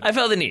to clear that up. I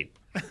felt the need.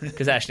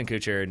 Because Ashton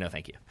Kutcher, no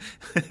thank you.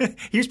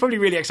 He was probably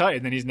really excited,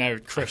 and then he's now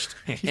crushed.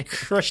 He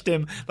crushed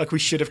him like we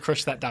should have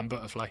crushed that damn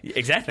butterfly.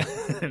 Exactly.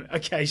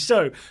 Okay,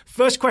 so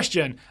first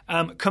question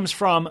comes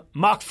from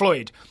Mark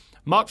Floyd.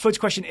 Mark Floyd's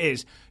question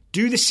is,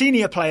 do the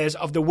senior players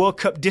of the World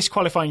Cup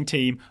disqualifying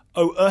team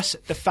owe us,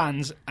 the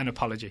fans, an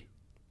apology?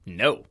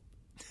 No.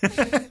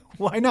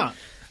 Why not?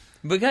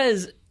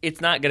 Because it's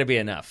not going to be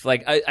enough.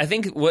 Like I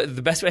think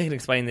the best way I can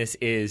explain this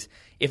is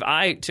if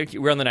I took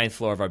you, we're on the 9th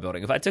floor of our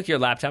building. If I took your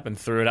laptop and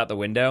threw it out the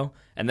window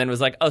and then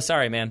was like, oh,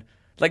 sorry, man.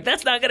 Like,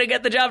 that's not going to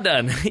get the job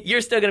done. You're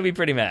still going to be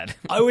pretty mad.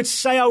 I would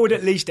say I would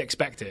at least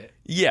expect it.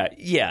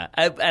 Yeah.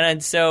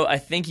 And so I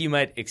think you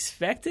might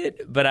expect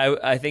it, but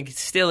I think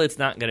still it's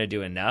not going to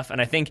do enough.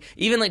 And I think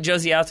even like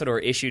Josie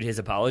Altidore issued his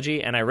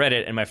apology, and I read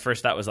it, and my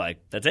first thought was like,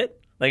 that's it?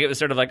 Like, it was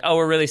sort of like, oh,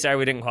 we're really sorry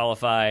we didn't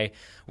qualify.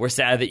 We're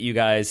sad that you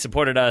guys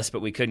supported us,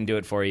 but we couldn't do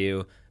it for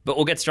you. But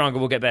we'll get stronger,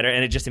 we'll get better.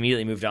 And it just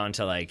immediately moved on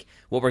to, like,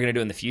 what we're going to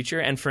do in the future.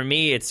 And for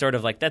me, it's sort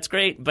of like, that's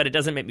great, but it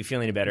doesn't make me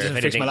feel any better. It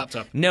doesn't fix my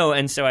laptop. No,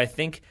 and so I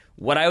think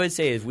what I would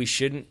say is we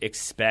shouldn't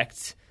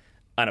expect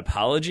an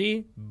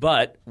apology,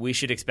 but we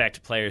should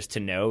expect players to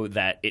know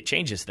that it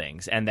changes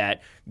things. And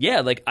that,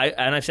 yeah, like,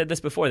 I've said this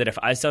before, that if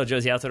I saw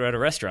Josie Altidore at a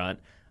restaurant,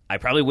 I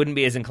probably wouldn't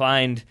be as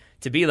inclined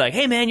to be like,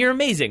 hey, man, you're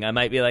amazing. I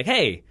might be like,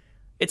 hey,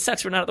 it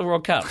sucks we're not at the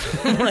World Cup.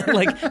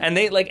 And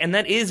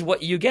that is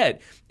what you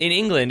get in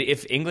England.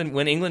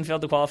 When England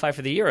failed to qualify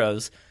for the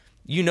Euros,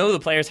 you know the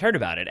players heard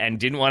about it and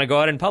didn't want to go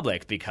out in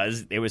public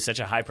because it was such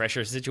a high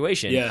pressure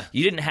situation. Yeah.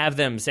 You didn't have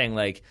them saying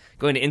like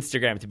going to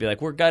Instagram to be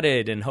like, we're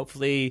gutted and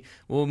hopefully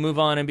we'll move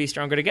on and be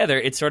stronger together.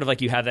 It's sort of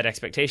like you have that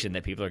expectation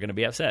that people are going to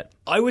be upset.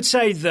 I would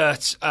say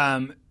that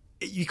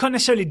you can't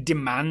necessarily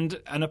demand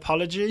an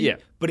apology,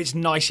 but it's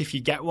nice if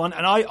you get one.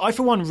 And I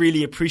for one,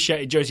 really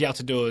appreciated Josie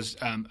Altidore's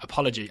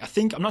apology.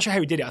 I'm not sure how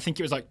he did it. I think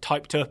it was like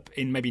typed up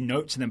in maybe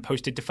notes and then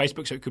posted to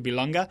Facebook so it could be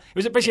longer. It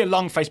was basically a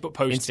long Facebook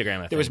post. Instagram, I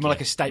think. There was more like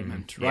a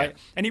statement, right?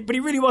 Yeah. But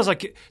it really was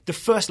like the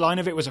first line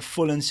of it was a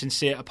full and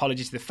sincere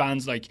apology to the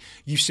fans. Like,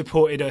 you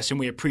supported us and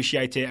we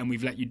appreciate it and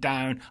we've let you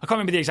down. I can't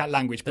remember the exact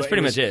language. But that's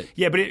pretty much it.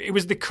 Yeah, but it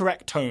was the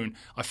correct tone,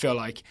 I feel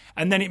like.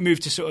 And then it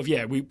moved to sort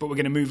of, but we're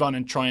going to move on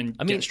and try and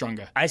get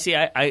stronger. I see.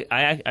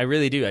 I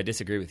really do. I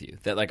disagree with you.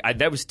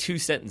 That that was 2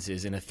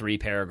 sentences in a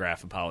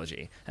 3-paragraph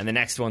apology, and the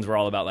next ones were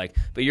all about like,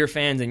 but you're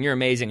fans and you're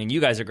amazing and you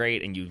guys are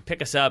great and you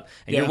pick us up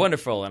and you're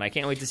wonderful and I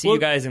can't wait to see you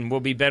guys and we'll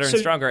be better and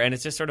stronger. And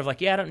it's just sort of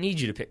like, I don't need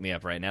you to pick me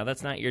up right now.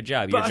 That's not your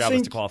job. Your job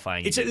is to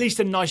qualify. It's at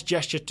least a nice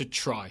gesture to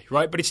try,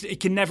 right? But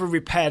it can never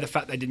repair the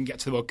fact they didn't get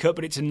to the World Cup.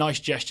 But it's a nice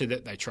gesture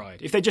that they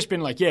tried. If they'd just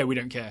been like, we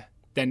don't care,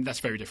 then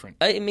that's very different.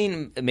 I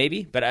mean,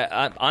 maybe, but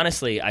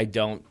honestly, I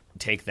don't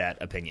take that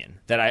opinion.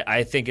 That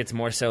I think it's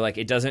more so like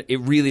it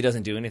really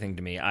doesn't do anything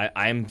to me.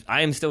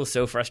 I'm still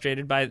so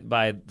frustrated by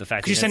the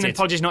fact that you're saying an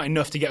apology is not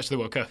enough to get us to the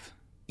World Cup.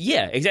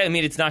 Yeah, exactly. I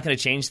mean, it's not going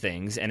to change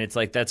things, and it's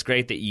like, that's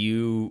great that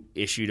you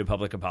issued a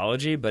public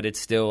apology, but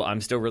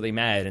I'm still really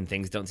mad, and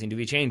things don't seem to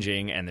be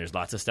changing, and there's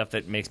lots of stuff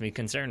that makes me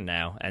concerned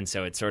now, and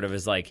so it sort of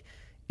is like,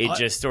 it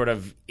just sort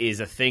of is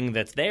a thing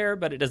that's there,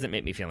 but it doesn't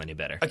make me feel any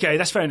better. Okay,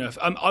 that's fair enough.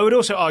 I would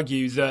also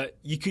argue that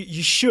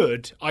you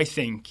should, I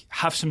think,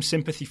 have some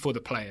sympathy for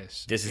the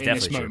players in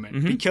this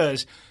moment,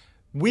 because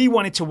we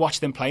wanted to watch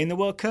them play in the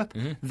World Cup.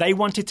 Mm-hmm. They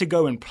wanted to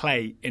go and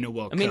play in a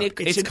World Cup. I mean,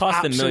 it's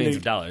cost them millions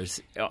of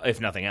dollars,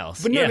 if nothing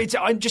else. But no, it's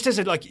just as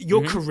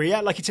your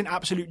career, like, it's an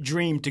absolute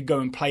dream to go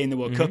and play in the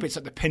World Cup. It's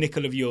like the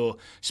pinnacle of your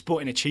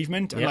sporting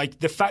achievement. And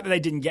like the fact that they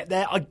didn't get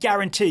there, I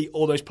guarantee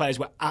all those players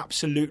were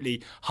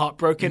absolutely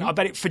heartbroken. I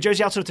bet for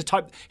Josie Altidore to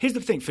type, here's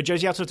the thing, for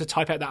Josie Altidore to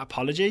type out that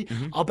apology,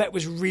 I'll bet it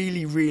was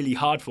really, really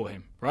hard for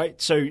him,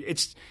 right? So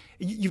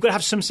you've got to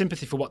have some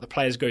sympathy for what the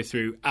players go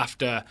through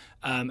after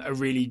a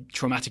really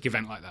traumatic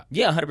event like that.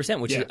 Yeah, 100%,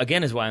 which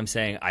again is why I'm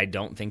saying I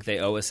don't think they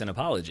owe us an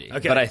apology.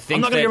 Okay. But I think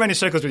I'm not going to go around in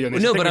circles with you on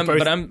this. No,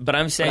 but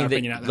I'm saying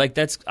that, like,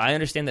 I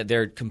understand that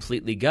they're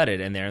completely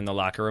gutted and they're in the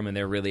locker room and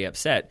they're really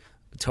upset.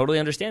 Totally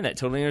understand that.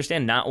 Totally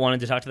understand not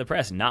wanting to talk to the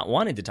press, not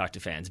wanting to talk to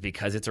fans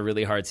because it's a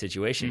really hard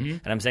situation.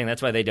 And I'm saying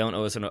that's why they don't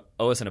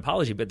owe us an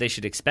apology, but they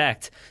should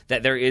expect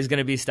that there is going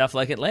to be stuff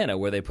like Atlanta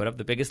where they put up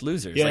the biggest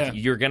losers. Yeah. Like,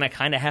 you're going to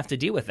kind of have to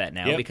deal with that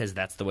now because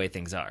that's the way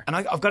things are. And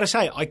I've got to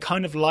say, I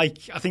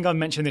think I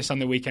mentioned this on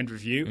the weekend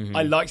review.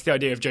 I liked the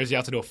idea of Josie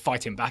Altidore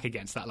fighting back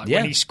against that. Like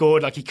when he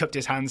scored, like he cupped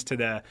his hands to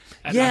the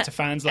Atlanta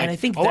fans. Like, and I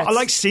think I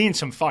like seeing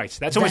some fight.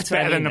 That's always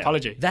better than an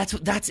apology.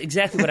 That's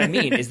exactly what I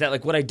mean. Is that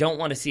like what I don't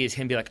want to see is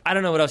him be like, I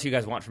don't know what else you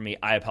guys want from me.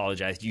 I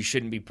apologize. You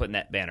shouldn't be putting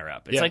that banner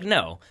up. It's like,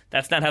 no,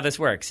 that's not how this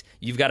works.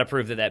 You've got to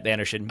prove that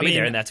banner shouldn't be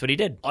there, and that's what he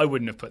did. I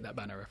wouldn't have put that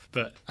banner up,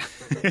 but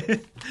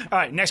all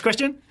right, next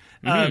question.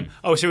 So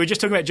we're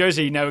just talking about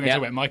Josie. Now we're going to talk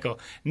about Michael.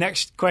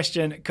 Next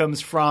question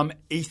comes from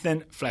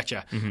Ethan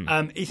Fletcher.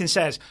 Ethan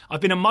says,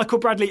 I've been a Michael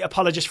Bradley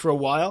apologist for a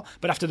while,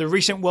 but after the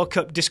recent World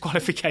Cup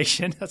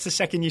disqualification, that's the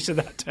second use of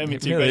that term in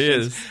two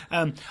questions,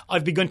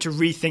 I've begun to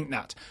rethink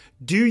that.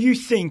 Do you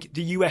think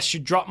the US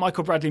should drop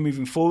Michael Bradley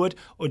moving forward,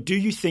 or do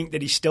you think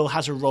that he still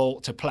has a role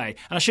to play?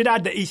 And I should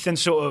add that Ethan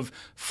sort of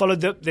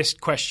followed up this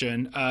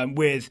question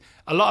with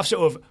a lot of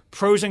sort of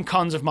pros and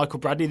cons of Michael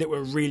Bradley that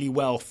were really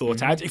well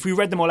thought out. If we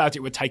read them all out, it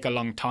would take a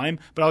long time.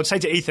 But I would say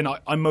to Ethan,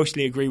 I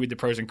mostly agree with the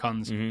pros and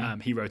cons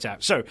he wrote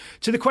out. So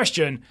to the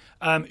question,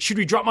 should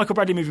we drop Michael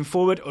Bradley moving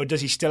forward, or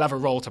does he still have a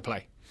role to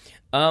play?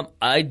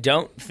 I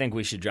don't think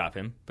we should drop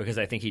him because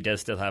I think he does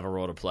still have a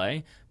role to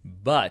play,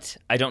 but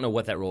I don't know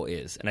what that role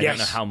is, and I don't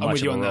know how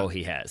much of a role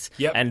he has.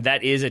 And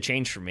that is a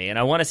change for me. And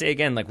I want to say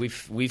again, like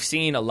we've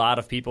seen a lot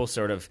of people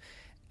sort of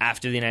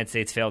after the United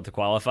States failed to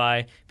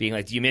qualify, being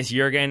like, do you miss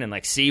Jurgen? And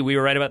like, see, we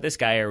were right about this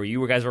guy, or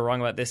you guys were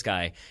wrong about this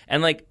guy.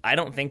 And like, I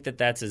don't think that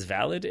that's as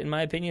valid in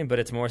my opinion, but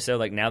it's more so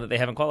like now that they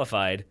haven't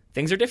qualified,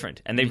 things are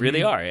different, and they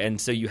really are.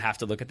 And so you have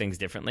to look at things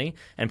differently.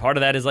 And part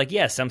of that is like,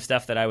 some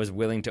stuff that I was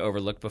willing to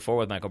overlook before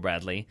with Michael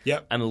Bradley,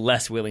 I'm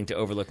less willing to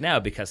overlook now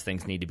because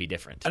things need to be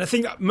different. And I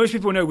think most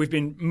people know we've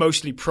been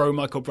mostly pro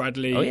Michael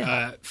Bradley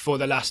for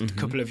the last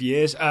couple of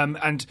years. And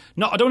I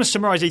don't want to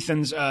summarize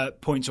Ethan's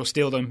points or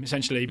steal them,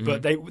 essentially,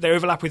 but they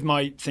overlap with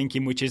my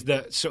thinking, which is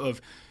that sort of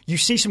you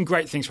see some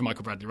great things from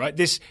Michael Bradley, right?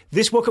 This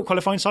World Cup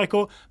qualifying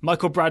cycle,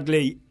 Michael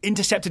Bradley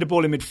intercepted a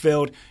ball in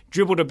midfield,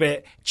 dribbled a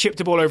bit, chipped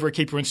a ball over a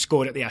keeper and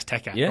scored at the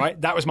Azteca, right?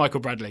 That was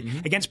Michael Bradley.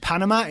 Against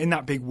Panama in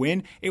that big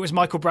win, it was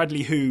Michael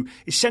Bradley who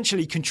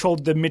essentially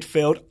controlled the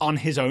midfield on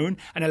his own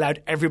and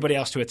allowed everybody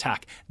else to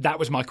attack. That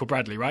was Michael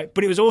Bradley, right?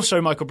 But it was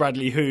also Michael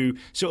Bradley who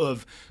sort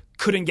of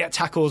couldn't get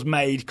tackles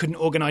made, couldn't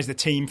organise the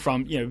team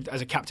from,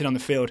 as a captain on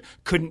the field,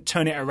 couldn't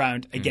turn it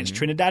around against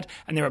Trinidad.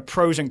 And there are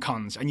pros and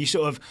cons. And you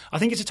sort of, I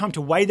think it's a time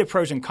to weigh the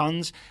pros and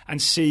cons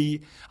and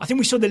see, I think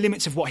we saw the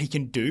limits of what he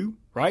can do,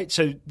 right?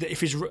 So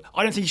if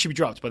I don't think he should be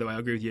dropped, by the way, I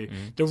agree with you.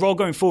 The role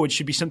going forward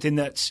should be something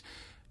that's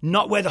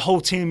not where the whole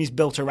team is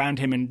built around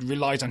him and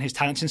relies on his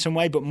talents in some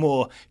way, but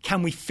more,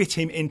 can we fit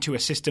him into a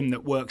system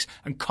that works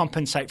and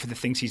compensate for the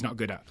things he's not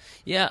good at?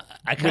 Yeah,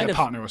 with a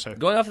partner or so.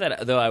 Going off of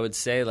that, though, I would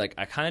say, like,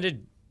 I kind of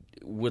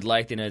would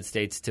like the United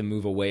States to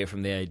move away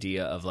from the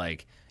idea of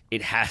like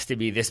it has to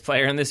be this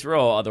player in this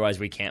role, otherwise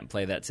we can't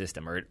play that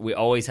system. Or we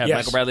always have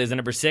Michael Bradley as a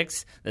number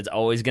 6. That's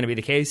always going to be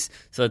the case.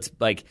 So it's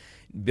like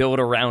build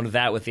around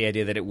that with the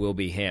idea that it will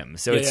be him.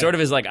 So it sort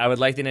of is like I would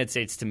like the United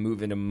States to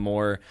move into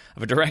more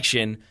of a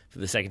direction for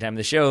the second time in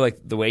the show, like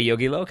the way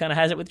Yogi Löw kind of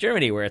has it with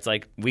Germany, where it's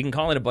like we can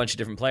call in a bunch of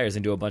different players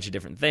and do a bunch of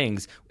different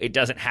things. It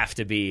doesn't have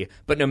to be,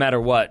 but no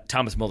matter what,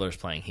 Thomas Muller is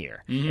playing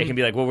here. It can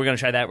be like, well, we're going to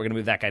try that, we're going to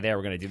move that guy there,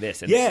 we're going to do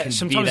this. And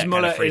sometimes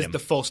Muller is the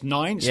false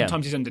 9,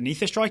 sometimes he's underneath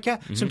the striker,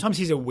 sometimes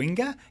he's a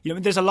winger.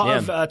 There's a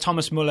lot of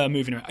Thomas Muller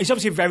moving around. He's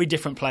obviously a very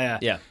different player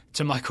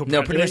to Michael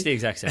Bradley. No, pretty much the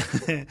exact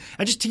same.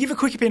 And just to give a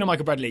quick opinion on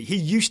Michael Bradley, he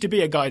used to be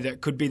a guy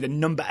that could be the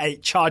number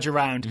 8, charge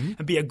around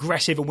and be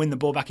aggressive and win the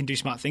ball back and do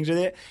smart things with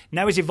it.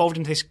 Now he's evolved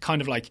into this kind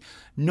of like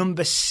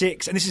number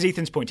 6, and this is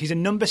Ethan's point. He's a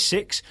number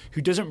 6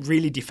 who doesn't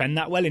really defend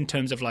that well in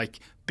terms of like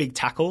big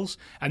tackles,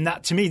 and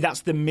that to me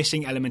that's the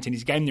missing element in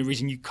his game. The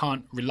reason you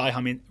can't rely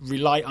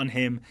on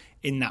him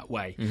in that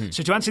way.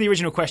 So to answer the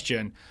original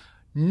question,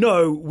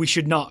 no, we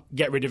should not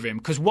get rid of him,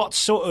 because what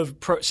sort of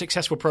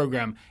successful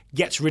program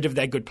gets rid of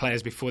their good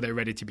players before they're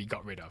ready to be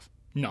got rid of?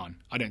 None,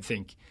 I don't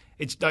think.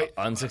 It's like,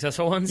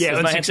 unsuccessful ones? Yeah,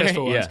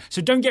 unsuccessful ones. Yeah.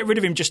 So don't get rid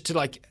of him just to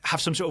like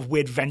have some sort of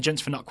weird vengeance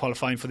for not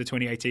qualifying for the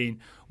 2018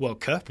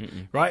 World Cup,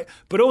 right?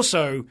 But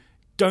also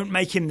don't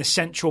make him the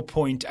central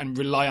point and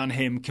rely on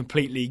him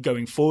completely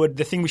going forward.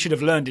 The thing we should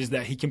have learned is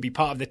that he can be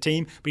part of the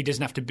team, but he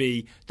doesn't have to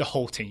be the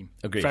whole team.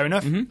 Agreed. Fair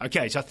enough?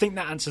 Okay, so I think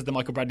that answers the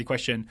Michael Bradley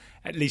question,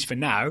 at least for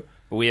now.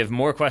 We have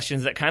more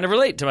questions that kind of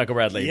relate to Michael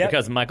Bradley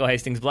because Michael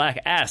Hastings Black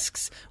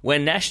asks,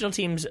 when national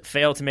teams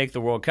fail to make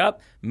the World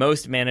Cup,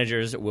 most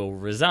managers will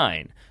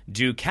resign.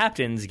 Do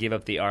captains give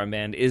up the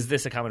armband? Is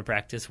this a common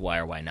practice? Why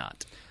or why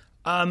not?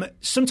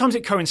 Sometimes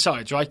it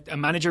coincides, right? A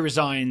manager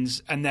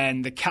resigns and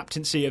then the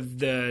captaincy of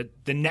the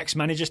next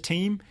manager's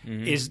team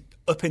is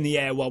up in the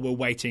air while we're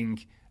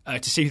waiting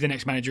to see who the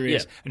next manager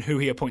is and who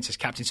he appoints as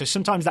captain. So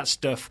sometimes that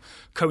stuff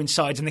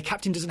coincides, and the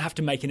captain doesn't have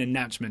to make an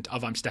announcement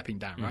of I'm stepping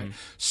down, right?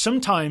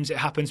 Sometimes it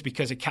happens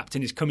because a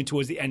captain is coming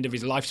towards the end of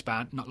his career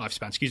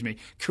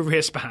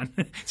span.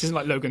 This isn't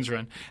like Logan's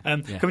Run.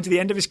 Coming to the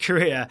end of his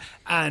career,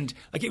 and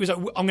like it was like,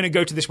 I'm going to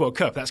go to this World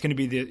Cup. That's going to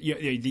be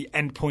the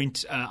end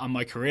point on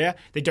my career.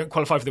 They don't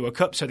qualify for the World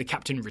Cup, so the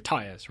captain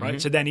retires,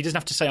 right? So then he doesn't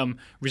have to say I'm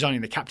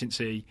resigning the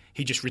captaincy.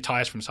 He just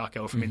retires from soccer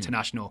or from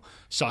international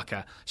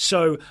soccer.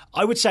 So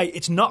I would say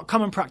it's not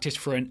common practice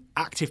for an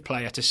active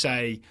player to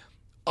say,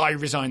 I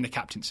resign the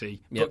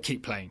captaincy, but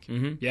keep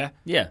playing. Yeah?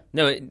 Yeah.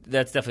 No,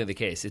 that's definitely the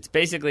case. It's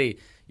basically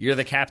you're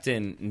the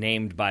captain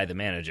named by the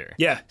manager.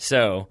 Yeah.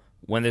 So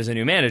when there's a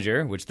new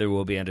manager, which there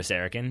will be under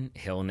Sarachan,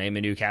 he'll name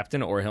a new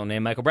captain or he'll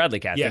name Michael Bradley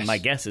captain. Yes. My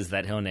guess is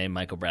that he'll name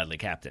Michael Bradley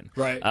captain.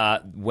 Right.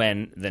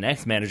 When the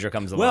next manager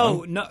comes along.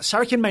 Well, no,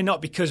 Sarachan may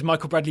not, because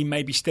Michael Bradley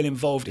may be still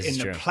involved in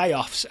the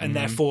playoffs, and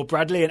therefore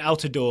Bradley and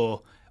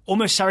Altidore,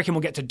 almost Sarachan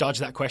will get to dodge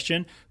that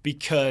question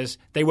because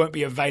they won't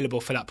be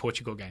available for that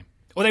Portugal game.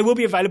 Or they will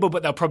be available,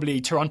 but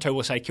Toronto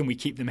will say, can we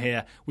keep them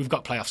here? We've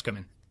got playoffs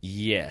coming.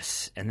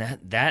 Yes. And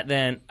that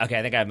then, okay,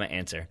 I think I have my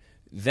answer.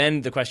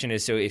 Then the question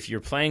is, so if you're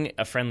playing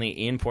a friendly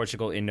in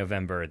Portugal in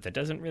November, that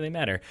doesn't really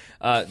matter,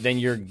 then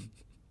you're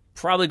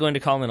probably going to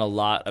call in a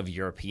lot of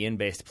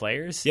European-based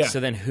players. Yeah. So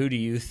then who do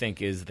you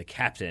think is the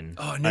captain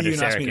under you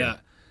Sarachan? ask me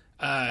that.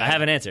 I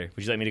have an answer.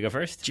 Would you like me to go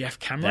first? Jeff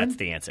Cameron? That's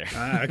the answer.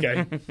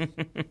 Okay.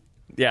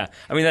 Yeah.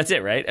 I mean, that's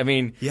it, right? I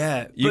mean...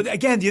 Yeah. But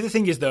again, the other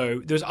thing is, though,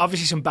 there's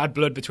obviously some bad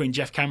blood between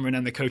Jeff Cameron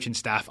and the coaching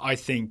staff, I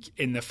think,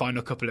 in the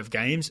final couple of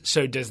games.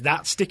 So does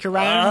that stick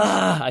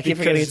around? I keep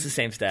forgetting it's the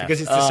same staff. Because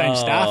it's the same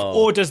staff?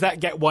 Or does that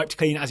get wiped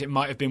clean as it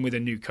might have been with a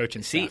new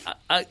coaching staff?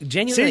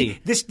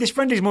 Genuinely... this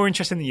friendly is more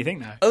interesting than you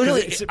think now. Oh, no,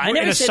 it's in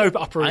a soap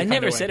opera. I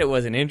never said it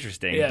wasn't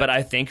interesting, but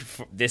I think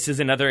this is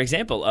another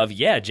example of,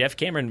 Jeff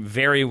Cameron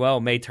very well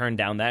may turn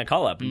down that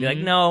call-up and be like,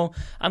 no,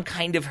 I'm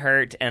kind of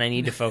hurt and I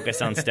need to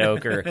focus on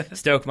Stoke. Or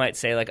Stoke might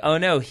say, like, oh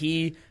no,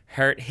 he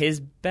hurt his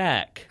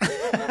back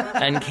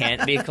and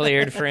can't be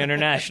cleared for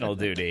international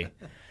duty.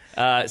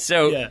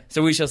 So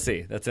we shall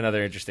see. That's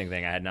another interesting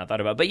thing I had not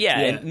thought about. But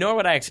and nor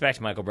would I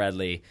expect Michael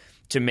Bradley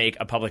to make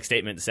a public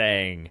statement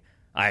saying,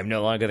 I am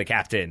no longer the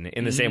captain,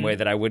 in the same way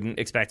that I wouldn't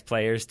expect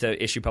players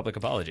to issue public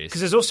apologies.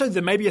 Because there's also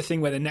there may be a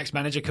thing where the next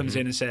manager comes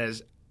in and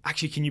says,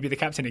 actually, can you be the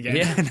captain again?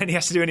 Yeah. And then he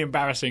has to do an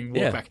embarrassing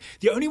walk back.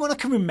 The only one I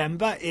can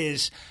remember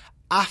is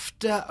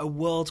after a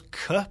World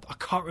Cup, I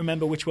can't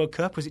remember which World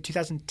Cup, was it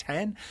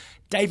 2010?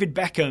 David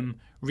Beckham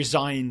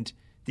resigned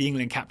the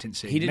England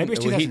captaincy. Maybe it was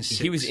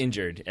 2006. He was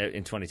injured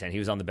in 2010. He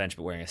was on the bench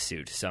but wearing a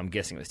suit, so I'm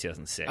guessing it was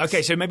 2006.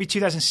 Okay, so maybe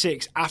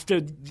 2006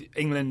 after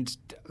England.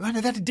 Well,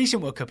 no, they had a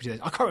decent World Cup.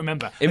 I can't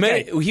remember.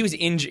 He was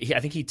injured. I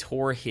think he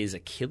tore his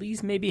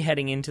Achilles maybe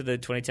heading into the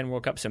 2010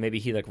 World Cup, so maybe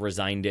he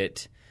resigned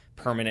it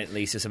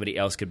permanently so somebody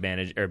else could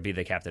manage or be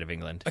the captain of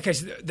England. Okay,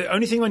 so the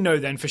only thing I know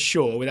then for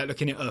sure, without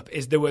looking it up,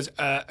 is there was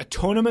a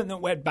tournament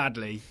that went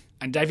badly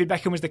and David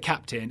Beckham was the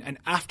captain, and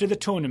after the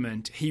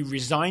tournament he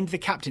resigned the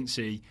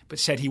captaincy but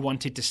said he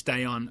wanted to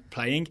stay on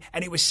playing,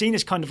 and it was seen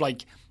as kind of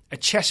like a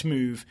chess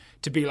move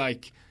to be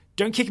like,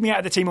 don't kick me out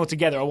of the team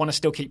altogether. I want to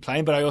still keep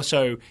playing, but I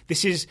also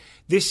this is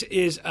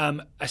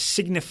a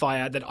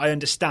signifier that I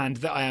understand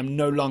that I am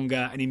no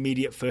longer an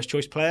immediate first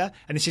choice player,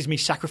 and this is me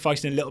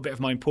sacrificing a little bit of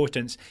my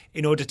importance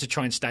in order to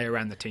try and stay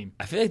around the team.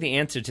 I feel like the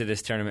answer to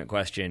this tournament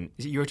question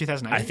is it Euro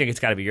 2008. I think it's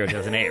got to be Euro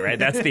 2008, right?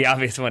 That's the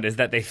obvious one. Is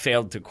that they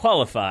failed to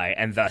qualify,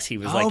 and thus he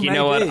was like, you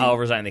know what? I'll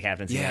resign the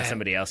captaincy. Now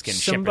somebody else can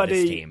shepherd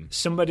this team.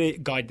 Somebody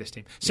guide this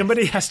team.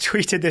 Somebody has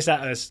tweeted this at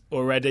us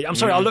already. I'm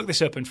sorry. I'll look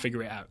this up and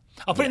figure it out.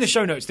 I'll put it in the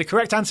show notes. The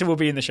correct answer will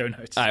be in the show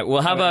notes. All right.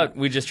 Well, how about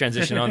we just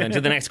transition on then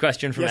to the next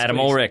question from Adam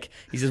Ulrich.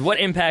 He says, what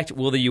impact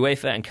will the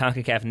UEFA and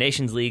CONCACAF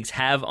Nations Leagues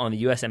have on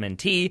the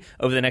USMNT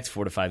over the next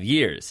 4 to 5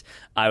 years?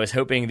 I was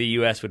hoping the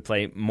US would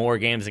play more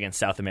games against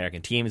South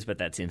American teams, but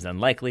that seems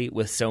unlikely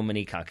with so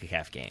many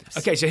CONCACAF games.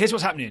 Okay, so here's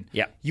what's happening.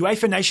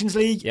 UEFA Nations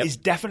League is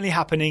definitely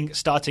happening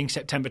starting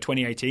September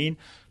 2018.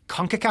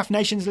 CONCACAF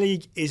Nations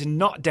League is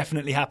not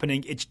definitely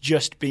happening. It's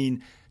just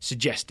been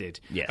suggested.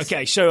 Yes.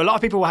 Okay, so a lot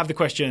of people will have the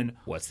question,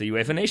 what's the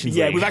UEFA Nations League?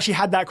 Yeah, we've actually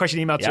had that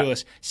question emailed to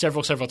us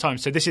several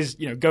times. So this is,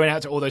 going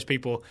out to all those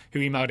people who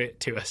emailed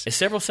it to us. Is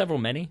several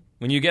many?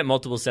 When you get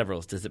multiple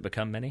severals, does it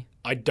become many?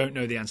 I don't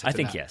know the answer to that. I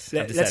think yes.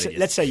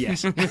 Let's say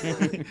yes.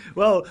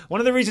 Well, one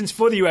of the reasons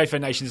for the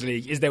UEFA Nations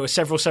League is there were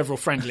several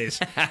friendlies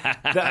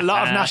that a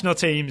lot of national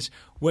teams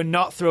were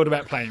not thrilled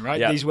about playing,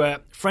 right? Yep. These were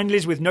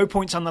friendlies with no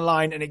points on the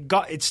line, and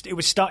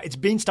it's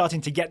been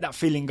starting to get that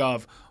feeling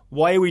of,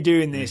 why are we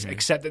doing this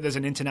except that there's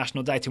an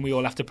international date and we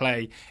all have to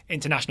play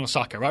international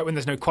soccer, right? When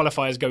there's no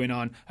qualifiers going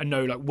on and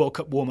no World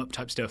Cup warm-up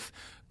type stuff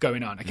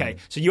going on. Okay,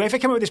 so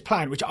UEFA came up with this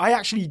plan, which I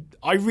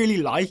really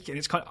like,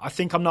 and I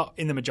think I'm not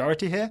in the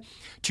majority here,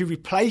 to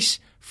replace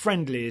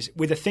friendlies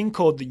with a thing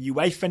called the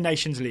UEFA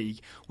Nations League,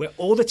 where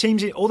all the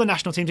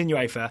national teams in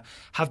UEFA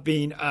have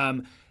been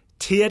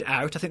tiered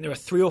out. I think there are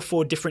 3 or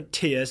 4 different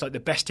tiers, like the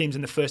best teams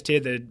in the first tier,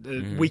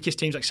 the weakest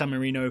teams like San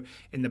Marino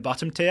in the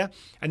bottom tier.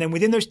 And then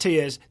within those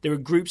tiers, there are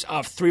groups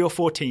of 3 or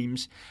 4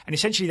 teams. And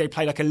essentially they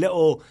play like a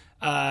little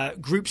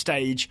group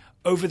stage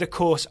over the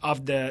course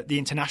of the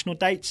international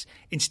dates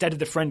instead of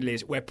the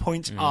friendlies, where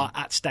points are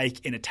at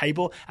stake in a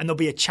table, and there'll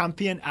be a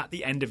champion at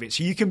the end of it.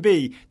 So you can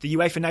be the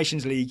UEFA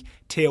Nations League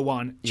Tier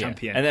 1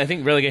 champion. And I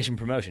think relegation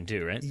promotion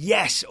too, right?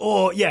 Yes,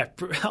 or you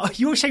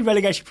always say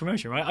relegation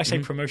promotion, right? I say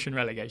promotion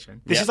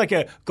relegation. This is like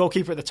a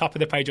goalkeeper at the top of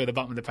the page or the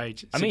bottom of the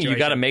page situation. I mean, you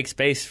got to make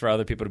space for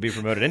other people to be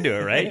promoted into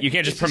it, right? You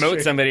can't just promote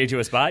somebody to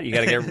a spot. You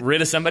got to get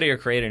rid of somebody or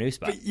create a new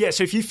spot. But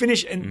so if you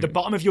finish in the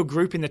bottom of your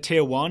group in the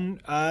Tier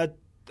 1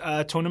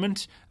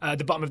 tournament,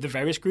 the bottom of the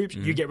various groups,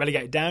 you get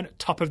relegated down.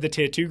 Top of the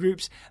Tier 2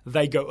 groups,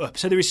 they go up.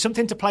 So there is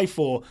something to play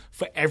for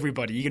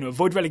everybody. You're going to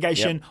avoid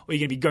relegation or you're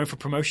going to be going for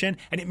promotion.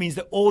 And it means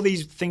that all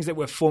these things that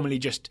were formerly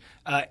just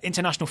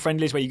international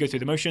friendlies where you go through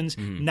the motions,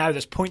 now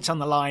there's points on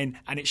the line,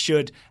 and it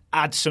should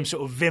add some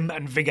sort of vim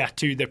and vigor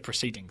to the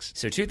proceedings.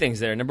 So 2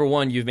 things there. Number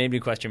 1, you've made me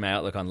question my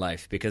outlook on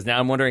life, because now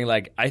I'm wondering,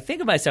 like, I think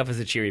of myself as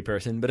a cheery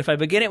person, but if I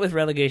begin it with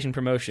relegation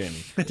promotion,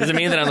 does it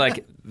mean that I'm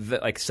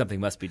like something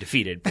must be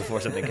defeated before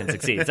something can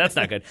succeed? So that's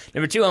not good.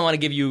 Number 2, I want to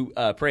give you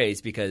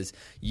praise because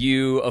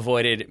you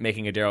avoided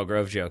making a Daryl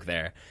Grove joke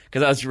there,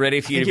 because I was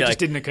ready for you to be like, it just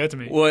didn't occur to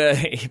me. Well,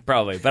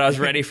 probably, but I was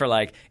ready for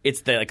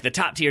it's the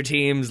top tier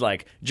teams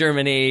like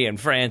Germany and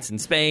France and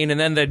Spain, and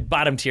then the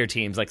bottom tier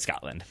teams like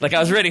Scotland. I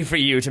was ready for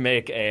you to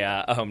make a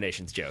home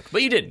nations joke,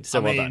 but you didn't. So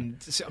well done.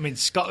 I mean,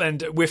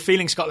 Scotland. We're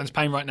feeling Scotland's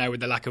pain right now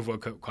with the lack of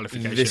World Cup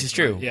qualification. This is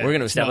true. Yeah, we're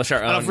going to establish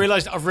our own. I've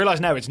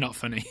realized now it's not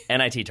funny.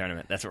 NIT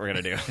tournament. That's what we're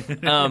going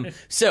to do.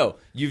 So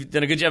you've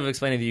done a good job of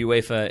explaining the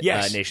UEFA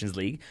Nations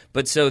League.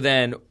 But so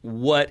then,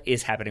 what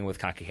is happening with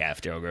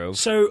CONCACAF, Daryl Grove?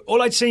 So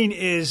all I'd seen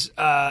is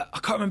I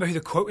can't remember who the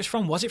quote was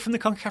from. Was it from the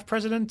CONCACAF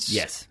president?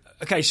 Yes.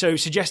 Okay, so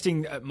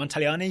suggesting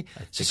Montaliani,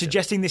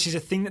 suggesting this is a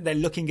thing that they're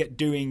looking at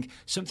doing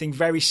something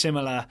very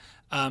similar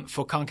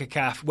for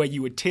CONCACAF, where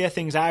you would tier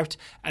things out,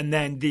 and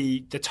then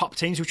the top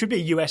teams, which would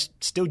be US,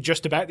 still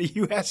just about the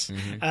US,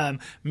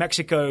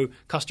 Mexico,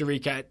 Costa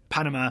Rica,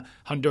 Panama,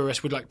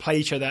 Honduras would play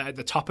each other at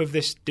the top of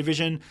this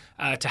division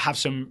to have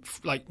some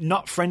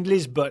not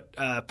friendlies but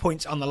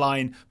points on the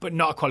line, but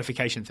not a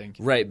qualification thing.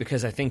 Right,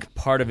 because I think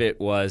part of it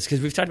was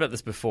because we've talked about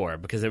this before,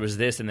 because there was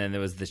this, and then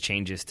there was the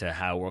changes to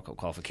how World Cup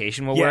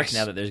qualification will work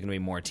now that there's going to be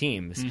more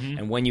teams,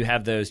 and when you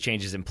have those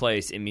changes in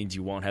place, it means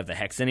you won't have the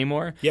hex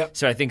anymore. Yep.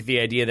 So I think the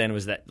idea then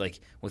was that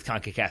with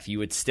CONCACAF, you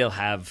would still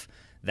have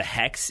the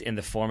hex in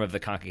the form of the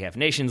CONCACAF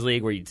Nations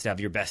League, where you'd still have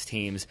your best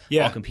teams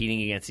all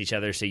competing against each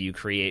other, so you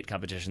create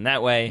competition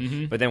that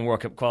way. But then World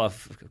Cup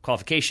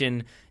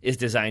qualification is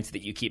designed so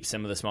that you keep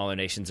some of the smaller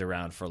nations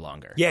around for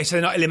longer. Yeah, so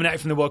they're not eliminated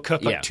from the World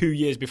Cup 2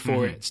 years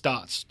before it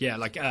starts. Yeah,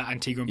 like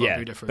Antigua and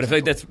Barbuda, for example. But I feel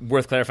like that's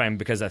worth clarifying,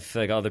 because I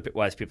feel like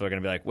otherwise people are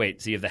going to be like,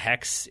 wait, so you have the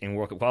hex in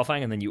World Cup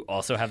qualifying, and then you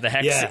also have the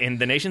hex in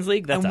the Nations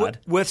League? That's odd.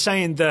 Worth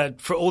saying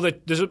that for all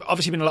there's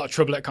obviously been a lot of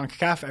trouble at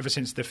CONCACAF ever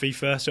since the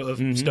FIFA sort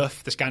of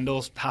stuff, the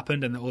scandals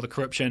happened, and all the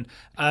corruption.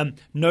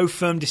 No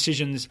firm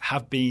decisions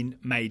have been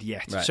made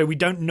yet. Right. So we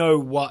don't know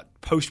what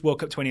post-World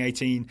Cup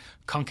 2018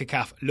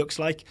 CONCACAF looks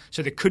like.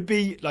 So there could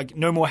be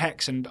no more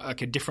hex and a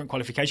different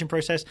qualification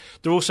process.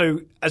 There also,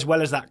 as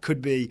well as that,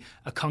 could be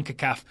a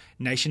CONCACAF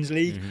Nations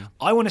League.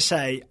 I want to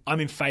say I'm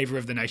in favour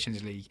of the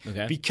Nations League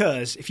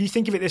because if you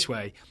think of it this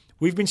way,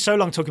 we've been so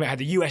long talking about how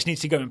the US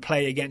needs to go and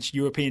play against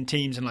European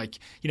teams and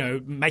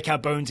make our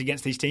bones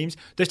against these teams.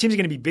 Those teams are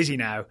going to be busy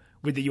now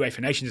with the UEFA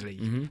Nations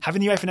League.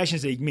 Having the UEFA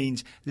Nations League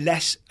means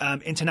less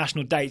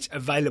international dates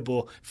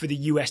available for the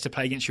US to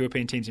play against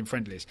European teams in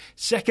friendlies.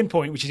 Second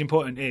point, which is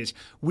important, is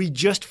we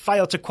just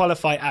failed to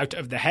qualify out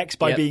of the hex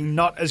by being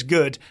not as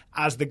good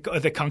as the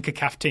other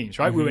CONCACAF teams,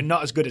 right? We were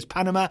not as good as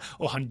Panama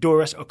or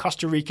Honduras or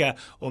Costa Rica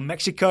or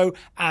Mexico,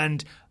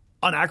 and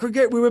on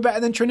aggregate, we were better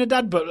than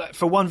Trinidad, but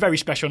for one very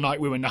special night,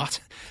 we were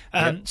not.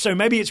 So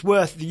maybe it's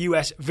worth the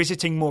US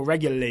visiting more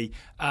regularly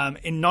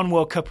in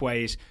non-World Cup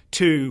ways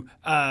to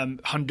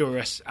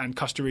Honduras and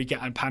Costa Rica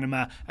and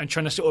Panama, and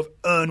trying to sort of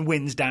earn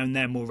wins down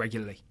there more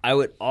regularly. I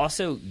would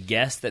also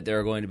guess that there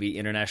are going to be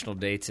international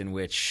dates in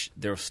which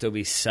there will still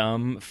be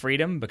some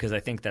freedom, because I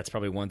think that's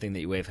probably one thing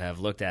that UEFA have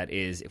looked at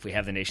is if we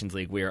have the Nations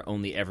League, we are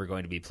only ever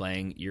going to be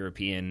playing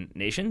European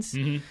nations.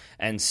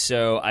 And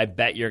so I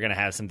bet you're going to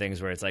have some things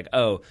where it's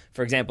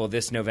for example,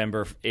 this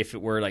November, if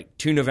it were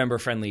 2 November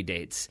friendly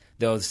dates,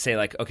 they'll say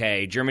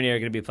okay, Germany are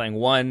going to be playing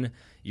one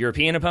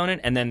European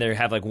opponent, and then they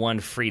have one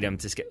freedom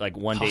to get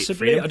one possibly. date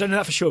freedom. I don't know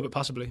that for sure, but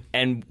possibly.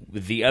 And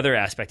the other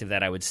aspect of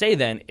that I would say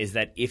then is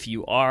that if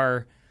you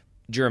are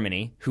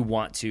Germany who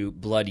want to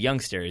blood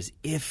youngsters,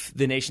 if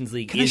the Nations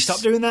League Can they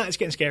stop doing that? It's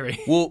getting scary.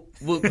 Well,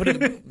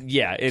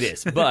 yeah, it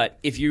is. But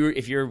if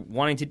you're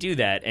wanting to do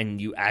that and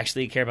you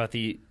actually care about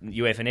the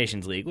UEFA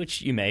Nations League,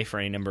 which you may for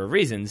any number of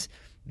reasons,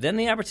 then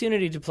the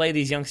opportunity to play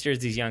these youngsters,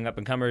 these young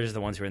up-and-comers,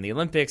 the ones who are in the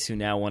Olympics, who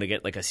now want to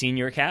get a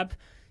senior cap,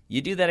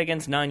 you do that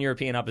against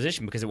non-European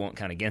opposition because it won't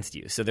count against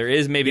you. So there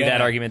is maybe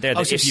that argument there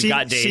that so if you've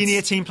got dates,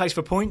 senior team plays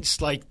for points,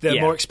 like the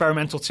more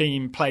experimental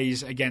team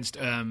plays against.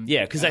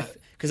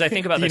 Because I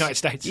think about the United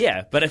States.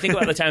 Yeah, but I think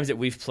about the times that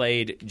we've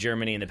played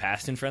Germany in the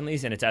past in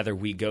friendlies, and it's either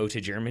we go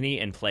to Germany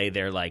and play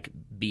their like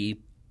B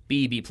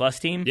plus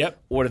team,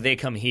 or they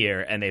come here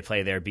and they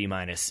play their B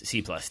minus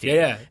C plus team.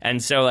 Yeah. And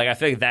so like I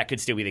feel like that could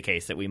still be the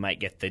case, that we might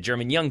get the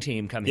German young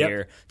team come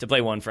here to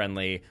play one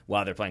friendly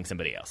while they're playing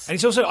somebody else. And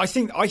it's also I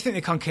think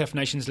the CONCACAF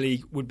Nations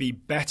League would be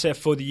better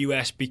for the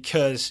US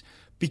because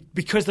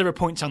there are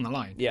points on the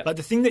line. Yeah. Like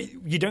the thing that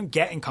you don't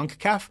get in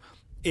CONCACAF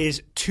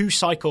is 2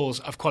 cycles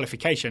of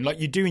qualification like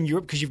you do in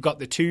Europe, because you've got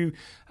the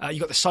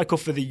cycle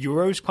for the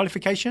Euros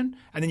qualification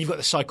and then you've got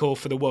the cycle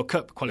for the World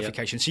Cup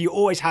qualification. So you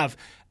always have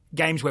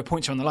games where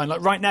points are on the line.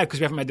 Like right now, because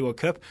we haven't made the World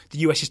Cup, the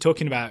US is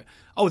talking about,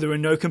 there are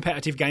no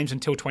competitive games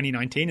until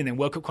 2019 and then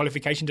World Cup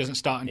qualification doesn't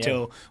start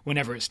until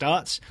whenever it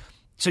starts.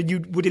 So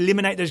you would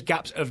eliminate those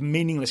gaps of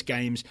meaningless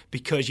games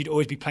because you'd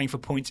always be playing for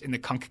points in the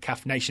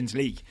CONCACAF Nations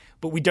League.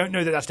 But we don't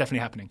know that that's definitely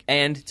happening.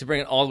 And to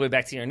bring it all the way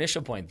back to your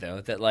initial point, though,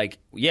 that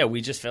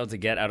we just failed to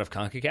get out of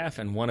CONCACAF.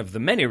 And one of the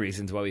many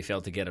reasons why we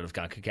failed to get out of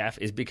CONCACAF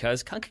is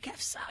because CONCACAF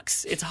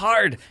sucks. It's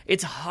hard.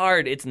 It's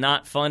hard. It's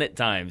not fun at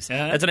times.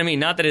 That's what I mean.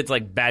 Not that it's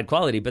like bad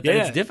quality, but that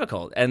it's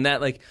difficult. And that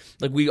like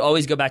we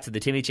always go back to the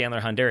Timmy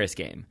Chandler Honduras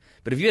game.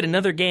 But if you had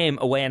another game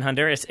away in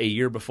Honduras a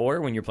year before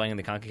when you're playing in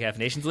the CONCACAF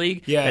Nations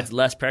League, that's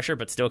less pressure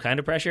but still kind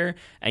of pressure,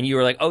 and you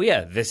were like,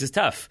 this is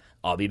tough.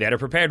 I'll be better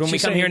prepared when we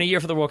come here in a year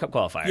for the World Cup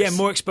qualifiers. Yeah,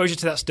 more exposure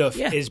to that stuff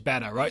is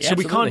better, right? Yeah, so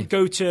absolutely. we can't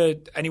go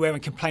to anywhere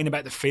and complain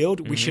about the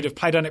field. We should have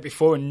played on it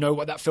before and know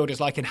what that field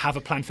is like and have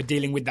a plan for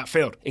dealing with that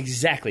field.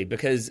 Exactly,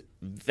 because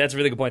that's a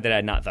really good point that I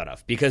had not thought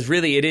of. Because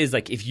really it is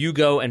like if you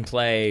go and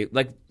play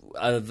like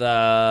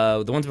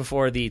the ones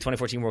before the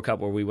 2014 World Cup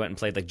where we went and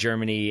played like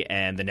Germany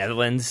and the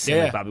Netherlands, and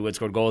like Bobby Wood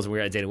scored goals and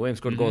Zayda Williams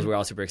scored goals, we were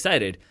all super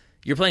excited.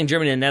 You're playing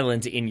Germany and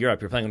Netherlands in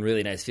Europe. You're playing on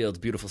really nice fields,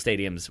 beautiful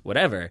stadiums,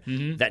 whatever.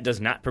 That does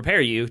not prepare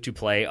you to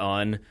play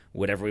on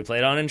whatever we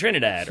played on in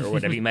Trinidad or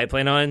whatever you might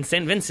play on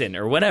St. Vincent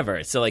or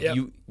whatever. So, like,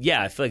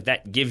 I feel like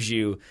that gives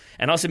you...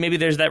 And also maybe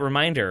there's that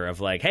reminder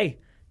of, like, hey,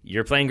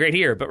 you're playing great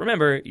here, but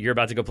remember, you're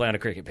about to go play on a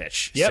cricket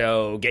pitch.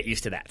 So get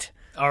used to that.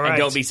 All right. And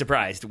don't be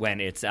surprised when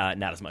it's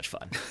not as much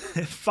fun.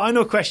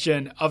 Final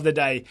question of the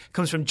day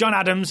comes from John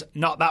Adams,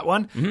 not that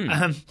one.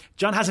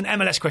 John has an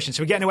MLS question,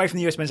 so we're getting away from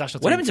the US men's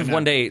national team. What happens if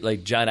one day,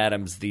 like, John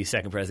Adams, the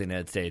second president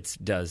of the United States,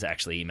 does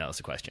actually email us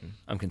a question?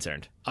 I'm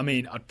concerned. I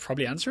mean, I'd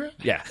probably answer it.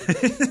 Yeah.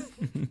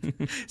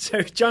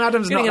 So John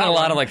Adams, not getting that in a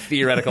lot one. of like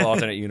theoretical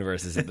alternate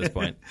universes at this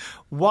point.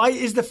 Why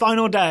is the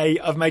final day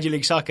of Major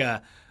League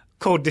Soccer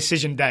called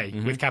Decision Day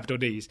with capital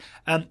Ds?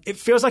 It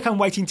feels like I'm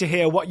waiting to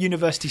hear what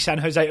university San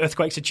Jose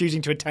Earthquakes are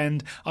choosing to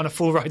attend on a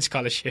full ride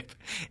scholarship.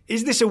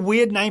 Is this a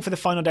weird name for the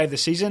final day of the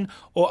season,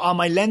 or are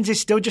my lenses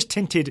still just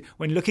tinted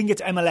when looking at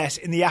MLS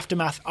in the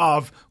aftermath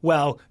of,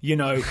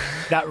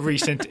 that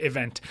recent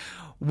event?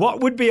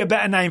 What would be a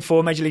better name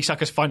for Major League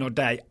Soccer's final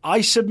day?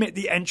 I submit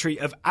the entry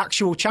of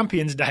actual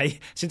Champions Day,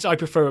 since I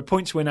prefer a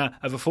points winner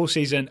of a full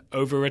season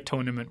over a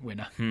tournament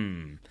winner.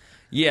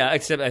 Yeah,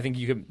 except I think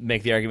you could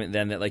make the argument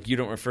then that like you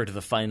don't refer to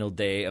the final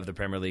day of the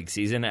Premier League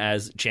season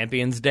as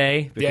Champions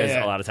Day because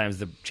a lot of times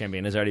the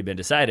champion has already been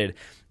decided.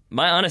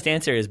 My honest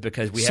answer is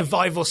because we have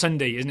Survival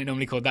Sunday, isn't it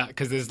normally called that?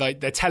 Because there's like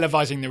they're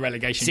televising the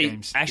relegation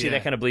games. Actually,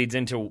 that kind of bleeds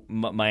into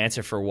my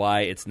answer for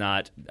why it's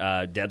not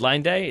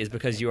Deadline Day is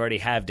because you already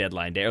have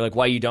Deadline Day, or like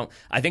why you don't.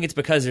 I think it's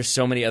because there's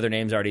so many other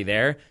names already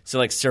there. So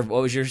like,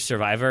 what was your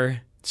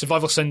Survivor?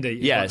 Survival Sunday.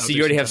 Yeah, so you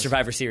already have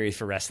Survivor Series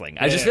for wrestling.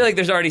 I just feel like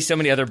there's already so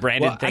many other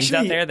branded things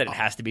out there that it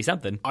has to be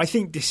something. I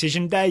think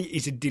Decision Day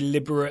is a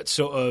deliberate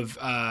sort of...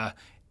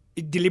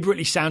 it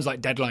deliberately sounds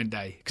like Deadline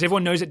Day because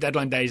everyone knows that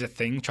Deadline Day is a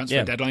thing,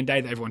 transfer deadline day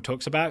that everyone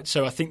talks about.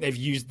 So I think they've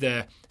used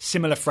the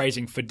similar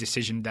phrasing for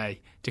Decision Day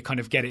to kind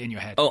of get it in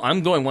your head. Oh,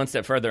 I'm going one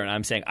step further and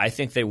I'm saying I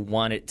think they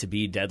want it to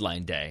be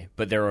Deadline Day,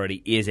 but there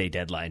already is a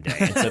Deadline Day.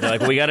 And so they're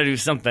like, we got to do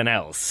something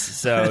else.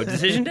 So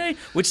Decision Day,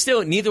 which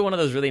still neither one of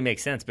those really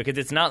makes sense because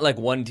it's not like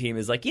one team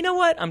is like, you know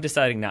what, I'm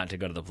deciding not to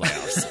go to the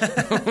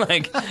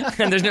playoffs.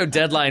 And there's no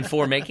deadline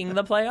for making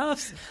the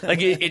playoffs. Like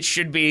it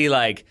should be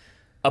like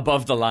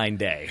above the line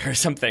day or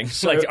something.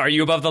 So, like, are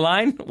you above the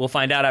line? We'll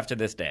find out after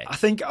this day.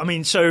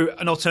 So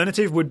an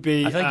alternative would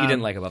be... I think you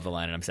didn't like above the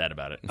line and I'm sad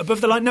about it.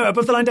 Above the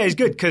line day is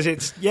good because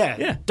it's,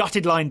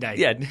 dotted line day.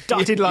 Yeah.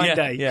 Dotted line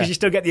day because you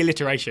still get the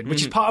alliteration,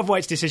 which is part of why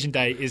it's Decision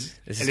Day is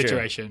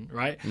alliteration,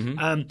 right?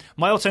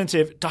 My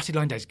alternative, dotted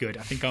line day is good.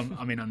 I think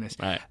I'm in on this.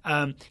 Right.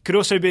 Could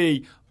also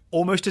be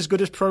almost as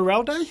good as Pro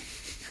Rel Day.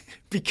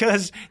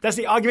 Because that's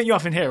the argument you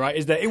often hear, right?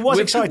 Is that it was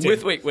exciting.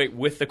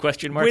 With the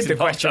question mark? With the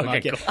question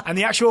mark, yeah. And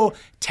the actual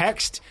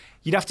text,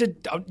 you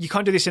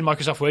can't do this in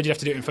Microsoft Word, you'd have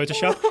to do it in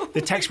Photoshop.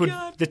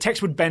 The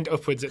text would bend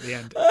upwards at the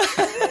end.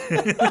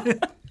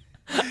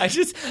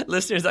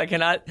 Listeners, I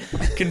cannot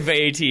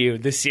convey to you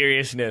the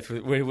seriousness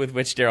with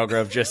which Daryl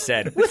Grove just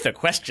said, with a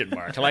question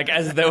mark, like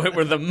as though it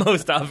were the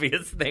most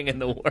obvious thing in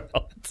the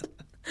world.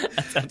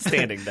 That's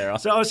outstanding, Daryl.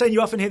 So I was saying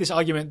you often hear this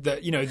argument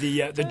that,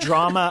 the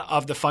drama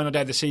of the final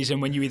day of the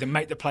season when you either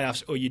make the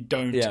playoffs or you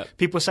don't. Yeah.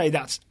 People say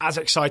that's as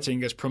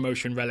exciting as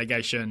promotion,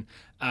 relegation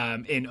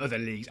in other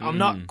leagues. I'm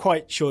not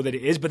quite sure that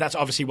it is, but that's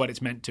obviously what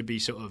it's meant to be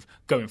sort of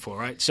going for,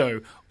 right?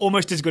 So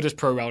almost as good as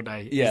Pro Rel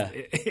Day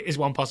is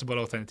one possible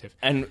alternative.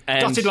 And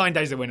Dotted Line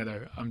Day is the winner,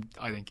 though,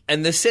 I think.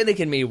 And the cynic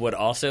in me would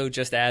also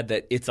just add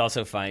that it's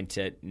also fine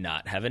to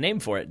not have a name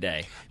for it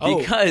day.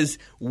 Because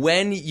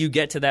when you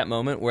get to that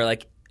moment where,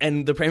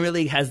 and the Premier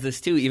League has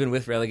this too, even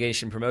with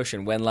relegation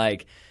promotion, when,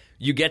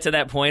 you get to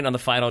that point on the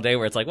final day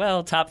where it's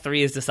top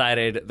 3 is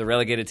decided, the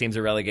relegated teams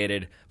are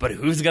relegated, but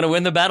who's going to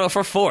win the battle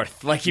for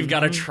 4th? You've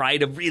got to try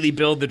to really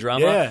build the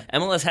drama. Yeah.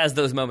 MLS has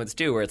those moments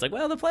too where it's the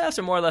playoffs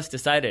are more or less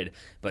decided,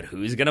 but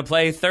who's going to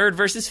play 3rd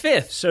versus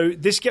 5th? So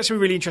this gets to a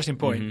really interesting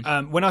point.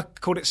 When I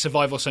called it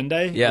Survival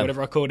Sunday, or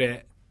whatever I called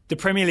it, the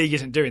Premier League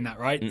isn't doing that,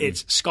 right?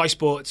 It's Sky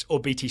Sports or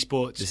BT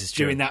Sports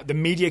doing that. The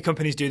media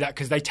companies do that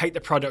because they take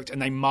the product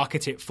and they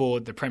market it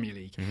for the Premier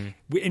League.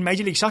 In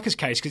Major League Soccer's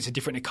case, because it's a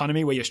different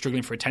economy where you're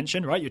struggling for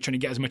attention, right? You're trying to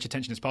get as much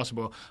attention as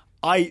possible.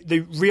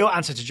 The real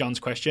answer to John's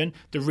question,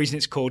 the reason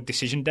it's called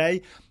Decision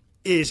Day,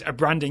 is a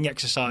branding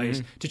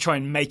exercise to try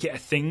and make it a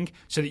thing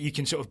so that you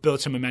can sort of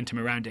build some momentum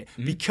around it.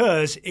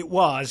 Because it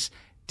was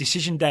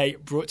Decision Day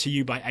brought to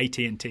you by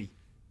AT&T.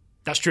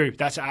 That's true.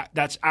 That's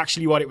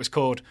actually what it was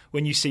called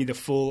when you see the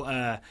full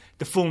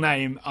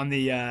name on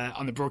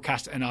the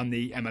broadcast and on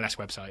the MLS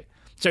website.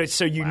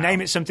 So you name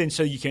it something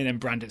so you can then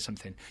brand it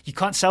something. You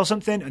can't sell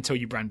something until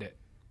you brand it.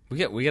 We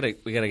gotta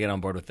get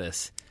on board with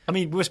this. I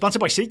mean, we're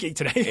sponsored by SeatGeek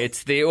today. I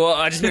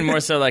just mean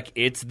more so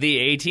it's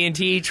the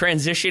AT&T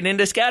transition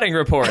into scouting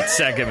report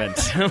segment.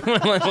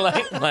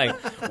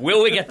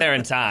 Will we get there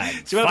in time?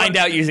 So find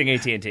out using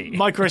AT&T.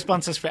 Micro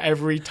sponsors for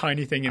every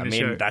tiny thing in the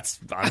show.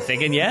 I'm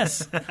thinking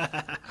yes.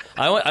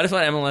 I just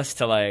want MLS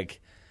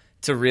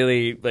to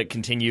really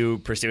continue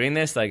pursuing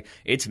this.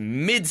 It's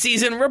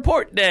mid-season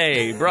report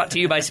day, brought to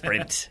you by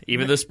Sprint,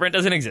 even though Sprint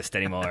doesn't exist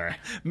anymore.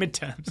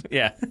 Midterms.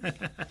 Yeah.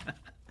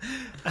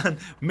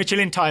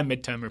 Michelin Tire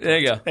midterm report. There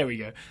you go. There we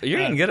go. You're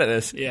getting good at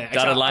this. Yeah.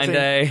 Dotted Line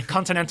Day.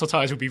 Continental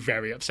Tires would be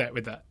very upset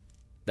with that.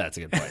 That's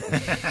a good point.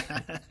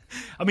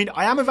 I mean,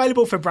 I am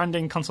available for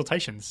branding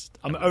consultations.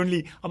 I'm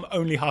only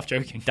half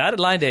joking. Dotted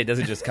Line Day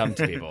doesn't just come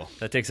to people.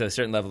 That takes a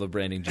certain level of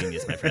branding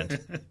genius, my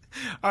friend.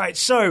 All right,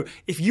 so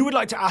if you would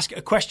like to ask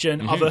a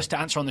question of us to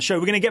answer on the show,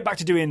 we're going to get back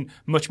to doing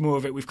much more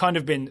of it. We've kind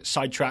of been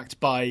sidetracked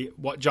by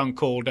what John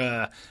called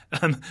that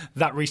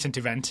recent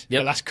event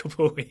the last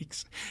couple of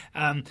weeks.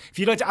 If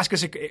you'd like to ask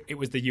us, it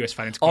was the US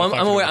Finance.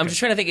 I'm aware. I'm just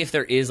trying to think if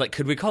there is,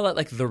 could we call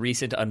it the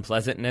recent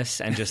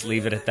unpleasantness and just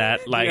leave it at that?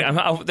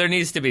 There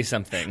needs to be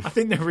something. I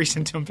think the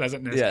recent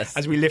unpleasantness, yes,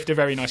 as we lift a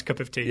very nice cup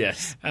of tea.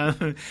 Yes.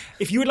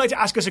 If you would like to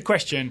ask us a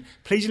question,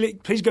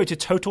 please go to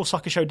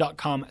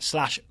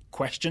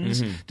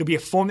totalsoccershow.com/questions. There'll be a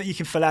form that you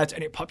can fill out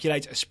and it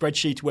populates a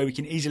spreadsheet where we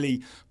can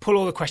easily pull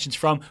all the questions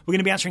from. We're going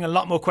to be answering a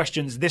lot more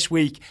questions this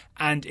week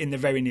and in the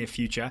very near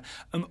future.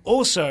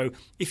 Also,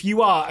 if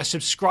you are a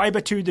subscriber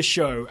to the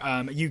show,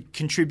 you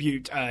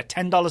contribute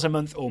 $10 a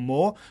month or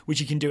more, which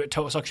you can do at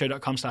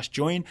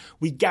totalsoccershow.com/join.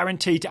 We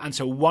guarantee to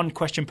answer one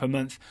question per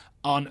month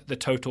on the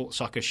Total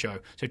Soccer Show.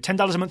 So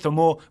 $10 a month or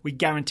more, we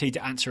guarantee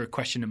to answer a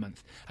question a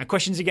month. And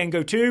questions again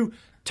go to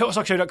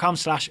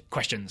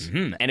totalsoccershow.com/questions.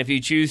 And if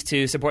you choose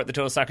to support the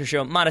Total Soccer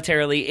Show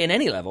monetarily in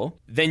any level,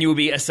 then you will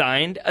be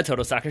assigned a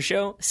Total Soccer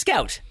Show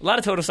Scout. A lot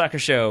of Total Soccer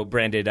Show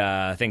branded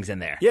things in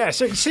there. Yeah,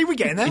 so see, we're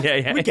getting there.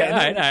 Yeah. We're getting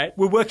there. All right.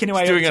 We're working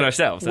away. Doing it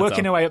ourselves.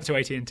 Working our way up to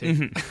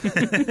AT&T.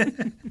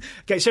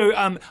 Okay, so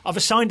I've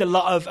assigned a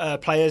lot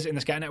of players in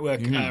the Scout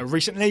Network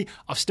recently.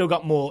 I've still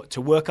got more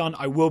to work on.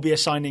 I will be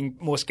assigning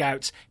more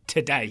scouts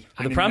today.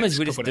 Well, the problem is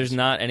there's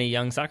not any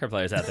young soccer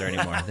players out there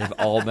anymore. They've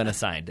all been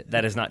assigned.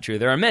 That is not true.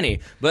 There are many,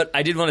 but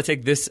I did want to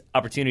take this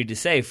opportunity to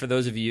say, for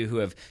those of you who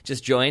have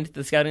just joined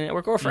the Scouting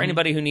Network, or for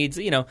anybody who needs,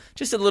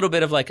 just a little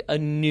bit of a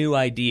new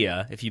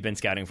idea, if you've been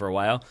scouting for a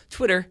while,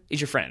 Twitter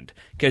is your friend.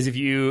 Because if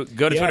you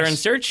go to Twitter and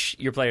search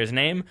your player's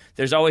name,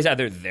 there's always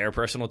either their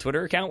personal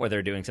Twitter account where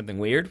they're doing something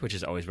weird, which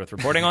is always worth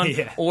reporting on,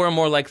 or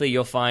more likely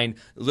you'll find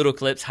little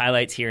clips,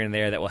 highlights here and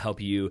there that will help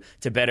you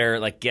to better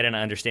get an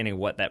understanding of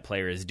what that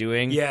player is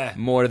doing. Yeah.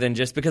 More than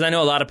just, because I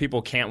know a lot of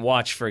people can't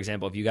watch, for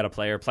example, if you got a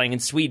player playing in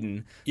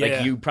Sweden,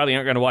 you probably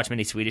aren't going to watch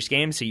many Swedish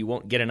games, so you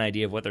won't get an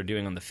idea of what they're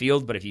doing on the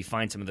field. But if you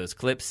find some of those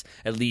clips,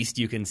 at least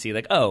you can see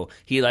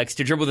he likes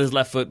to dribble with his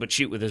left foot but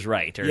shoot with his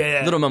right, or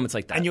little moments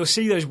like that. And you'll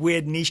see those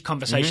weird niche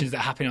conversations that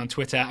happen on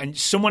Twitter, and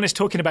someone is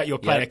talking about your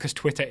player because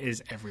Twitter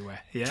is everywhere.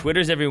 Yeah?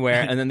 Twitter's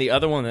everywhere. And then the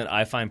other one that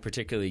I find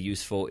particularly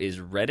useful is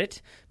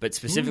Reddit, but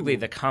specifically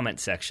the comment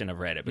section of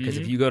Reddit, because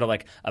if you go to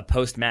a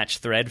post-match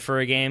thread for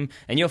a game,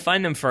 and you'll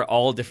find them for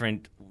all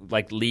different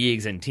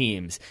leagues and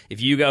teams.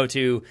 If you go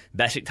to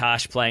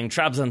Beşiktaş playing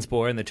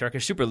Trabzonspor in the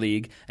Turkish Super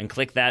League and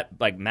click that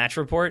match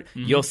report,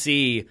 you'll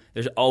see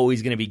there's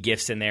always going to be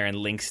GIFs in there and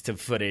links to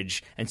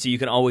footage, and so you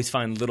can always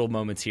find little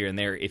moments here and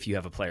there if you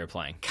have a player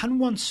playing. Can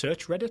one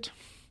search Reddit?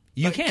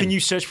 You can. Can you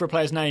search for a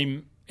player's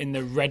name in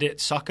the Reddit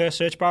soccer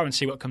search bar and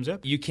see what comes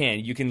up? You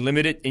can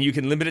limit it, and you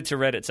can limit it to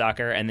Reddit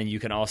soccer, and then you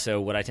can also,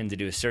 what I tend to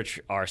do is search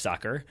our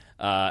soccer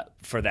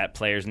for that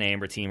player's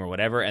name or team or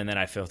whatever, and then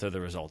I filter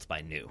the results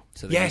by new.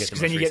 So yes,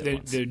 because then you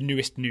get the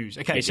newest news.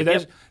 Okay, so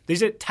yep.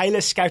 these are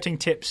Taylor's scouting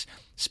tips,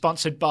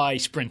 sponsored by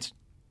Sprint.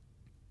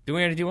 Do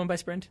we already do one by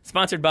Sprint?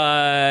 Sponsored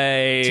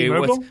by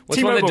T-Mobile? What's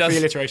T-Mobile one that does, for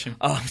the alliteration.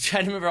 Oh, I'm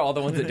trying to remember all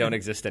the ones that don't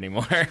exist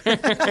anymore. Like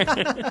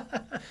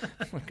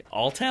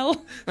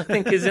Altel, I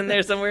think, is in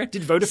there somewhere.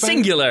 Did Vodafone?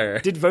 Singular.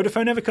 Did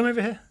Vodafone ever come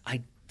over here? I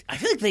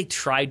feel like they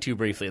tried to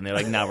briefly, and they're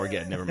like, "No, we're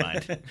good. Never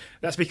mind."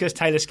 That's because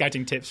Taylor's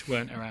scouting tips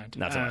weren't around.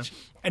 Not so much.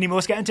 Any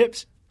more scouting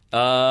tips?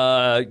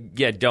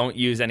 Yeah, don't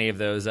use any of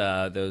those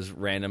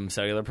random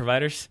cellular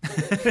providers.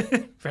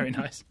 Very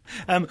nice.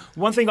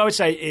 One thing I would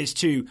say is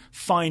to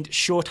find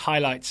short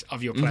highlights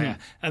of your player,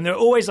 and they're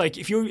always like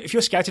if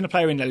you're scouting a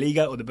player in La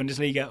Liga or the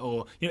Bundesliga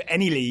or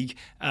any league,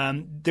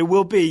 there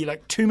will be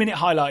like 2-minute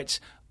highlights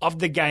of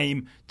the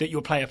game that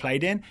your player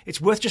played in. It's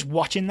worth just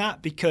watching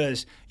that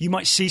because you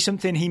might see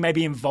something he may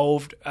be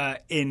involved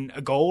in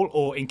a goal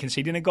or in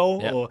conceding a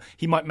goal, or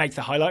he might make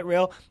the highlight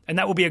reel, and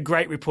that will be a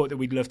great report that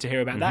we'd love to hear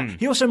about that.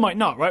 He also might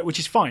not, right? Which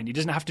is fine. He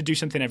doesn't have to do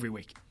something every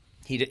week.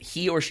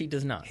 He or she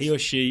does not. He or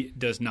she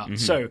does not.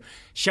 So,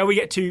 shall we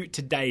get to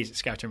today's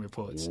scouting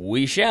reports?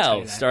 We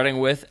shall, starting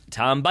with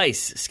Tom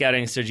Bice,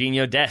 scouting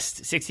Serginho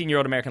Dest,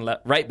 16-year-old American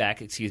right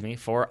back,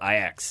 for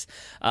Ajax.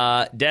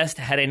 Dest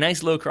had a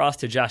nice low cross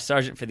to Josh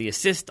Sargent for the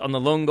assist on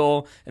the lone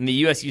goal in the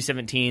US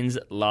U17's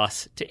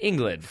loss to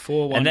England.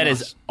 4-1 and that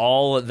loss. is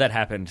all that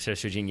happened to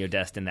Serginho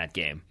Dest in that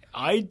game.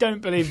 I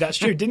don't believe that's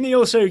true. Didn't he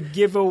also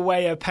give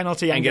away a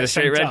penalty and get a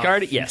straight red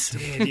card? Yes.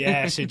 He did,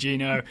 yeah,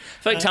 Serginho. I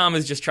feel like Tom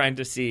is just trying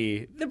to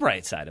see the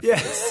bright side of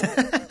things.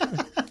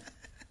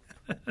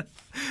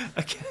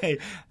 Okay,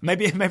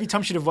 maybe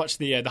Tom should have watched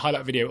the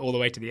highlight video all the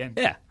way to the end.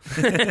 Yeah.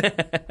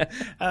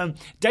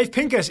 Dave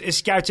Pinkus is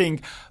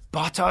scouting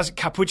Bartosz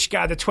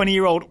Kapustka, the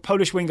 20-year-old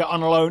Polish winger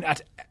on loan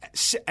at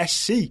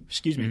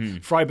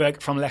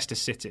Freiburg from Leicester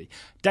City.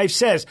 Dave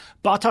says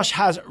Bartosz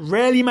has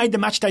rarely made the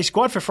matchday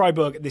squad for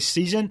Freiburg this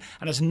season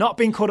and has not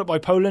been called up by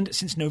Poland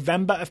since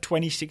November of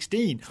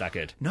 2016. It's not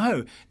good.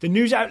 No. The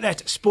news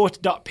outlet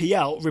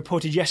Sport.pl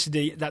reported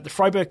yesterday that the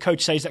Freiburg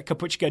coach says that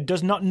Kapustka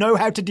does not know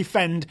how to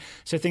defend,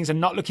 so things are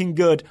not looking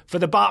good for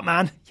the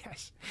Bartman.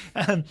 Yes.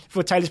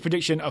 For Taylor's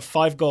prediction of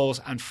 5 goals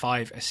and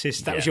 5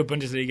 assists. That was your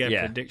Bundesliga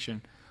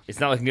prediction. It's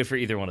not looking good for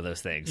either one of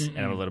those things, and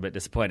I'm a little bit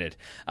disappointed.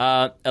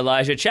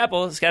 Elijah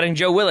Chappell scouting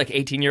Joe Willock,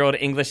 18-year-old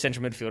English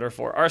central midfielder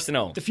for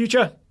Arsenal. The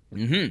future.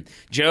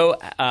 Joe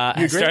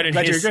has started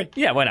Glad his... you agree.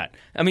 Yeah, why not?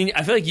 I mean,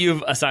 I feel like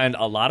you've assigned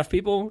a lot of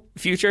people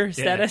future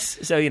status,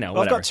 so, Well,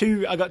 whatever.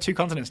 I got 2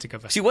 continents to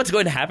cover. See, what's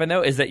going to happen,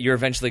 though, is that you're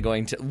eventually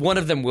going to... One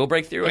of them will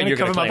break through, and you're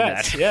going to claim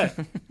that. Yeah.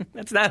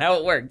 That's not how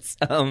it works.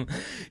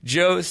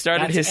 Joe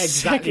started his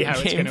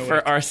second game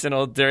for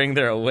Arsenal during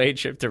their away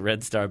trip to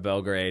Red Star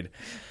Belgrade.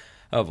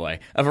 Oh, boy.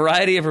 A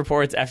variety of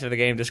reports after the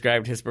game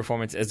described his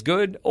performance as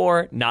good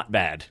or not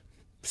bad.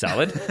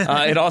 Solid.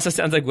 It also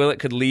sounds like Willock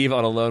could leave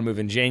on a loan move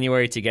in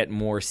January to get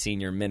more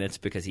senior minutes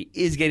because he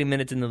is getting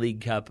minutes in the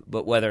League Cup,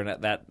 but whether or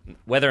not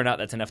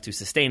that's enough to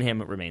sustain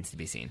him remains to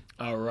be seen.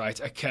 All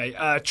right,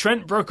 okay.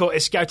 Trent Brokaw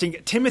is scouting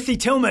Timothy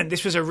Tillman.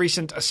 This was a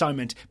recent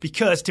assignment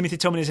because Timothy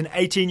Tillman is an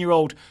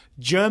 18-year-old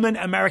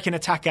German-American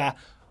attacker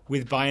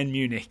with Bayern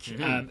Munich.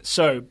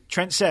 So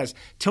Trent says,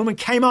 Tillman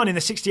came on in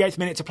the 68th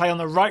minute to play on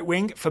the right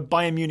wing for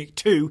Bayern Munich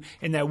 2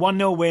 in their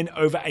 1-0 win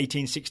over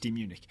 1860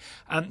 Munich.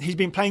 He's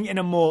been playing in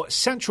a more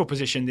central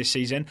position this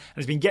season and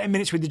has been getting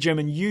minutes with the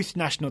German youth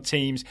national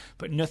teams,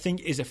 but nothing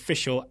is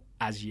official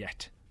as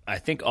yet. I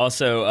think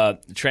also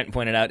Trent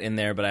pointed out in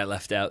there, but I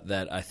left out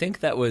that I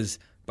think that was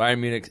Bayern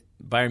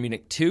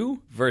Munich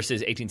 2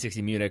 versus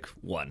 1860 Munich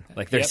 1,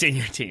 like their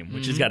senior team,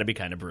 which has got to be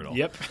kind of brutal.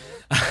 Yep.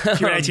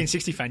 If you're an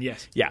 1860 fan,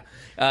 yes. Yeah.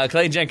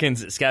 Clay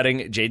Jenkins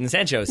scouting Jadon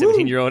Sancho,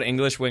 17-year-old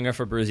English winger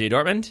for Borussia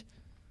Dortmund.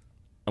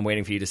 I'm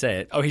waiting for you to say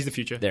it. Oh, he's the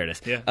future. There it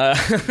is. Yeah.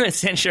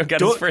 Sancho got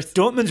his first...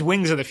 Dortmund's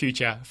wings are the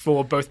future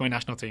for both my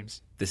national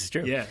teams. This is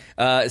true.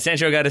 Yeah.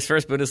 Sancho got his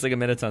first Bundesliga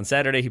minutes on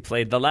Saturday. He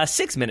played the last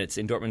 6 minutes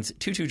in Dortmund's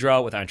 2-2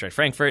 draw with Eintracht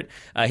Frankfurt.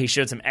 He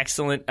showed some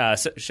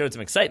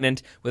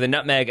excitement with a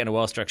nutmeg and a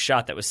well-struck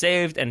shot that was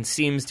saved and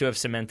seems to have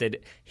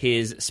cemented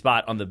his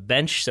spot on the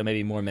bench, so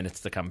maybe more minutes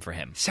to come for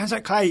him. Sounds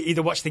like Clay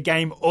either watched the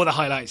game or the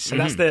highlights. So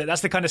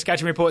that's the kind of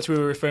scouting reports we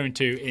were referring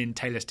to in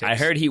Taylor's tips. I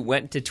heard he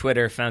went to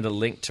Twitter, found a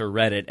link to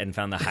Reddit, and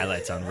found the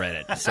highlights on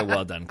Reddit. So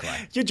well done,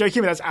 Clay. You're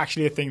joking, but that's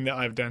actually a thing that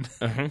I've done.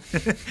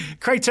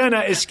 Craig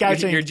Turner is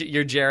scouting.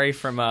 You're Jerry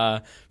from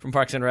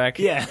Parks and Rec.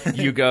 Yeah.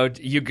 You go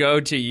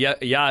to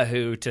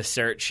Yahoo to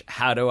search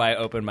how do I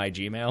open my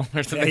Gmail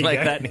or something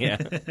like that.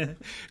 Yeah.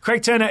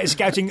 Craig Turner is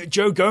scouting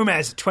Joe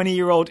Gomez,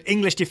 20-year-old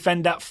English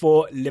defender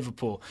for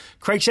Liverpool.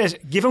 Craig says,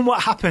 given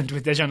what happened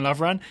with Dejan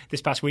Lovren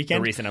this past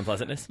weekend, the recent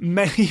unpleasantness,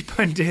 many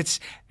pundits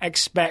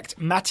expect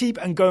Matip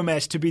and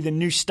Gomez to be the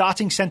new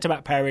starting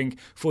centre-back pairing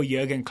for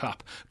Jurgen Klopp.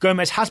 gap.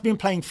 Gomez has been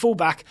playing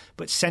fullback,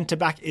 but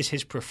centre-back is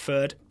his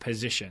preferred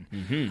position.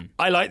 Mm-hmm.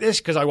 I like this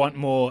because I want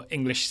more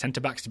English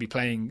centre-backs to be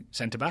playing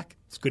centre-back.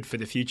 It's good for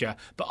the future.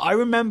 But I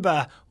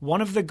remember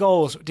one of the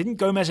goals, didn't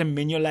Gomez and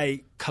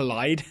Mignolet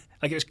collide?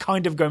 Like, it was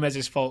kind of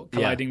Gomez's fault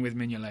colliding with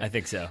Mignolet. I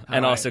think so.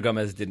 And also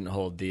Gomez didn't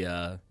hold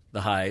the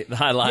high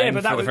line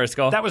for the first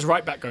goal. That was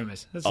right back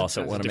Gomez.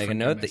 Also want to make a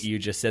note that you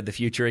just said the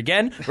future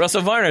again.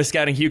 Russell Varner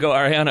scouting Hugo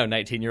Arellano,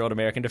 19-year-old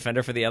American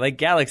defender for the LA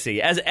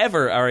Galaxy. As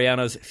ever,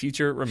 Arellano's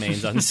future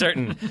remains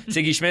uncertain.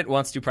 Siggy Schmidt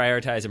wants to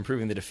prioritize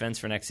improving the defense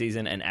for next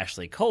season, and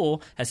Ashley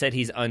Cole has said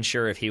he's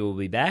unsure if he will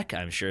be back.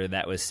 I'm sure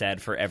that was sad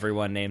for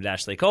everyone named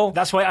Ashley Cole.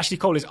 That's why Ashley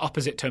Cole is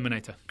opposite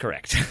Terminator.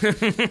 Correct.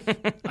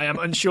 I am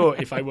unsure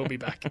if I will be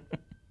back.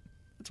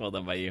 That's well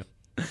done by you.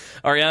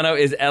 Arellano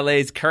is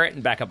LA's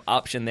current backup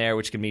option there,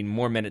 which could mean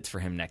more minutes for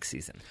him next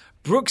season.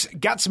 Brooks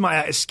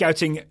Gatzmeier is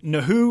scouting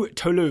Nouhou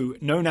Tolu,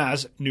 known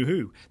as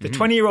Nouhou, the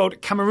 20-year-old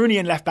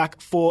Cameroonian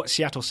left-back for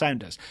Seattle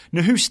Sounders.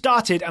 Nouhou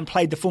started and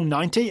played the full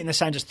 90 in the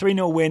Sounders'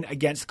 3-0 win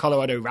against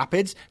Colorado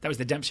Rapids. That was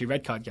the Dempsey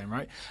red card game,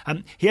 right?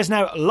 He has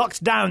now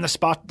locked down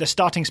the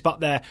starting spot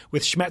there,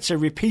 with Schmetzer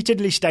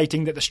repeatedly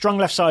stating that the strong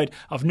left side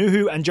of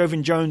Nouhou and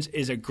Jovan Jones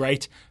is a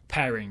great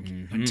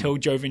pairing until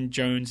Jovan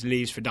Jones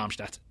leaves for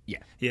Darmstadt.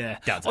 Yeah.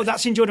 Oh,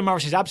 that's in Jordan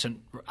Morris's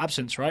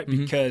absence, right?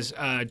 Because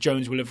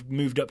Jones will have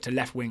moved up to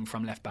left wing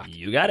from left back.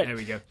 You got it. There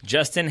we go.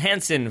 Justin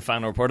Hansen,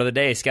 final report of the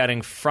day,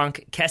 scouting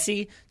Franck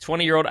Kessie,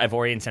 20-year-old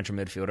Ivorian central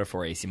midfielder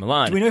for AC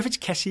Milan. Do we know if it's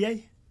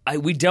Kessie?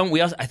 We don't.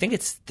 I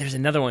think there's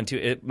another one too.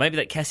 It might be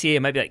like Kessie. It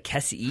might be like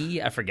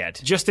Kessie. I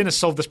forget. Justin has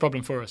solved this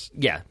problem for us.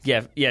 Yeah.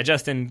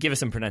 Justin, give us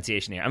some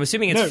pronunciation here. I'm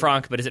assuming it's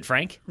Franck, but is it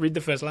Frank? Read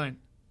the first line.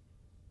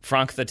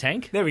 Frank the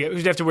Tank? There we go. We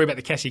don't have to worry about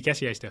the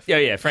Kessie stuff.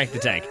 Yeah, Frank the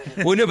Tank.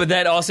 Well, no, but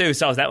that also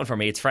solves that one for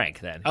me. It's Frank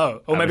then.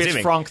 Oh, or maybe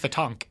it's Frank the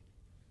Tank.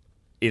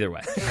 Either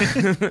way,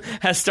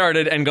 has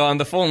started and gone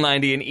the full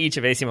 90 in each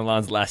of AC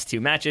Milan's last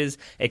two matches.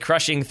 A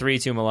crushing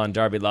 3-2 Milan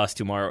derby loss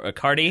to Mauro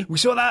Icardi. We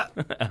saw that.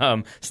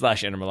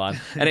 / Inter Milan.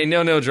 And a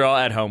 0-0 draw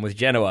at home with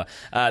Genoa.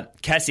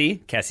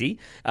 Kessie,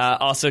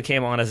 also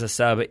came on as a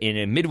sub in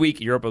a midweek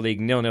Europa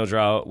League 0-0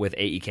 draw with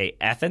AEK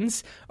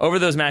Athens. Over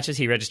those matches,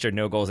 he registered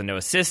no goals and no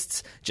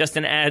assists.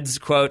 Justin adds,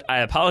 quote, "I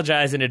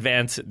apologize in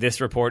advance. This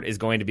report is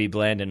going to be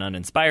bland and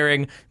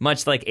uninspiring,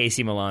 much like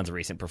AC Milan's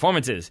recent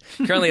performances.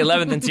 Currently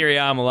 11th in Serie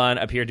A, Milan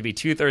appeared to be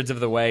 2/3 of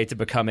the way to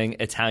becoming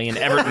Italian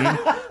Everton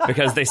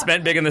because they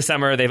spent big in the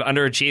summer, they've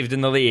underachieved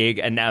in the league,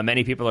 and now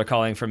many people are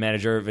calling for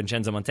manager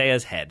Vincenzo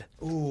Montea's head."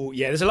 Ooh,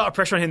 yeah, there's a lot of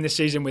pressure on him this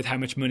season with how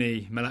much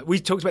money Milan... We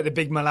talked about the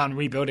big Milan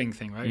rebuilding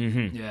thing, right?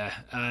 Yeah.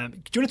 Do you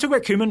want to talk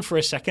about Koeman for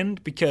a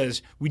second?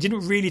 Because we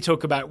didn't really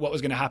talk about what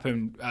was going to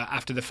happen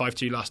after the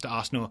 5-2 loss to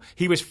Arsenal.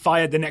 He was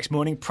fired the next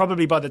morning,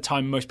 probably by the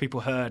time most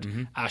people heard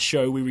our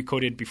show we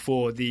recorded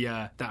before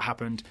that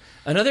happened.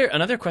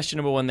 Another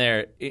questionable one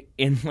there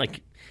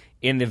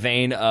in the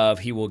vein of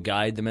he will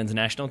guide the men's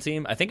national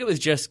team. I think it was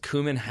just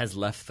Koeman has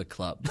left the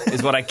club,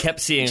 is what I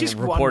kept seeing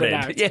reported.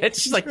 Yeah,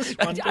 it's just like,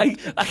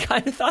 I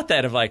kind of thought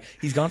that of like,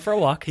 he's gone for a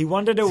walk. He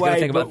wandered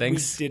away, but we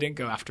didn't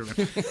go after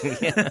him.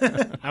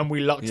 And we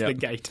locked the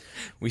gate.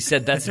 We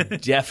said that's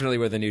definitely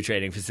where the new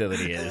training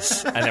facility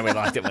is. And then we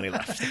locked it when he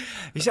left.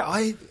 He said,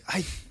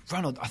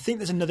 Ronald, I think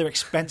there's another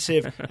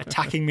expensive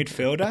attacking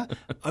midfielder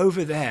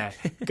over there.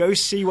 Go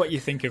see what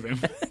you think of him.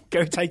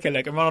 Go take a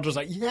look. And Ronald was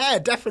like, yeah,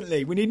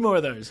 definitely. We need more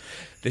of those.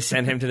 They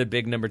sent him to the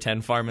big number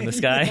 10 farm in the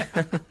sky.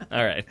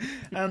 All right.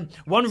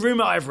 One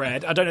rumour I've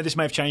read, I don't know if this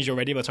may have changed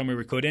already by the time we're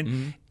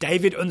recording,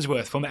 David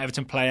Unsworth, former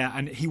Everton player,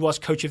 and he was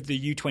coach of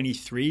the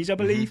U23s, I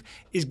believe,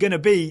 is going to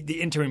be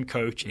the interim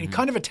coach in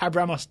kind of a Tab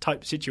Ramos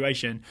type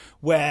situation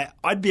where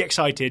I'd be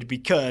excited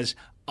because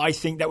I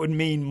think that would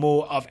mean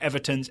more of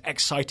Everton's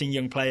exciting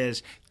young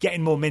players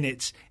getting more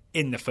minutes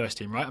in the first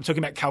team, right? I'm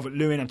talking about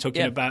Calvert-Lewin, I'm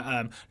talking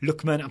about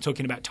Lookman, I'm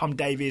talking about Tom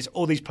Davies.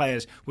 All these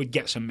players would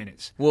get some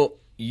minutes. Well,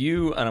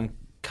 and I'm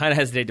kind of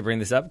hesitate to bring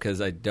this up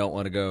because I don't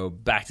want to go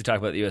back to talk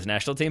about the U.S.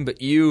 national team,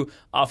 but you,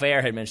 off air,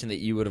 had mentioned that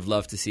you would have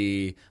loved to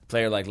see a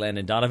player like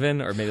Landon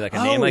Donovan or maybe like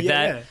a name like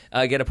that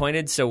get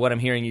appointed. So what I'm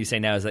hearing you say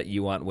now is that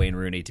you want Wayne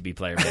Rooney to be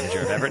player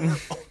manager of Everton.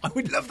 I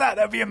would love that.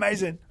 That would be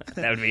amazing.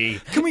 That would be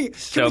Can we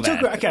talk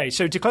about, okay,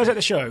 so to close out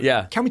the show,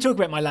 can we talk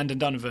about my Landon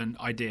Donovan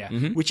idea,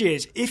 which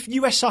is if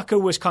US soccer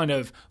was kind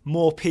of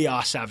more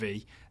PR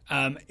savvy,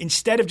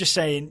 instead of just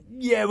saying,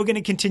 we're going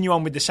to continue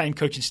on with the same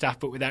coaching staff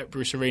but without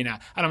Bruce Arena,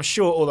 and I'm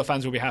sure all the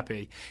fans will be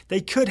happy, they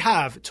could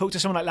have talked to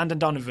someone like Landon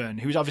Donovan,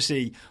 who's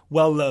obviously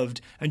well-loved,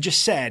 and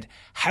just said,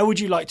 how would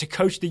you like to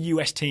coach the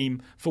US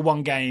team for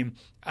one game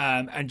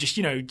and just,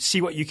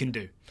 see what you can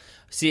do?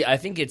 See, I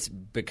think it's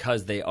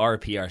because they are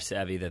PR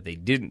savvy that they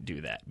didn't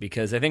do that.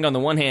 Because I think on the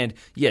one hand,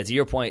 to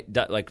your point,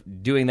 like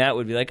doing that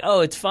would be like,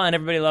 oh, it's fun.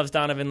 Everybody loves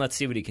Donovan. Let's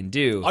see what he can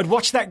do. I'd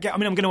watch that game. I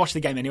mean, I'm going to watch the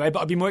game anyway,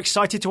 but I'd be more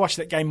excited to watch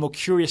that game, more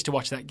curious to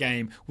watch that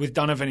game with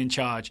Donovan in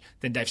charge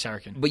than Dave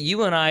Sarachan. But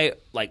you and I,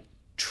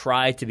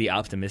 try to be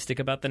optimistic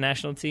about the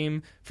national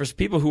team. For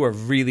people who are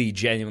really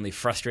genuinely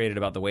frustrated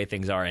about the way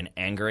things are and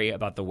angry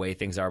about the way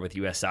things are with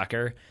U.S.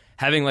 soccer,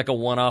 having like a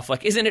one-off,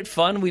 like, isn't it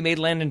fun we made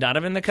Landon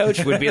Donovan the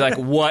coach, would be like,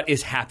 what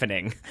is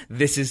happening?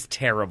 This is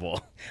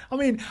terrible. I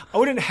mean, I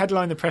wouldn't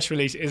headline the press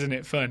release, isn't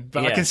it fun?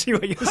 But I can see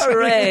what you're saying.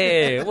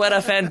 Hooray! What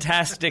a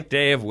fantastic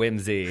day of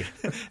whimsy.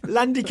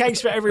 Landy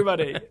cakes for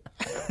everybody.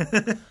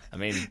 I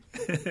mean,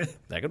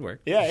 that could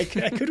work. Yeah, it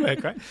could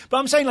work, right? But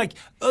I'm saying, like,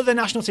 other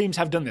national teams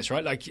have done this,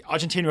 right? Like,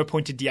 Argentina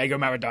appointed Diego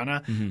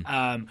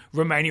Maradona.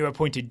 Romania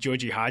appointed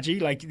Georgi Hagi.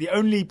 Like, the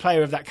only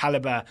player of that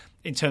caliber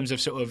in terms of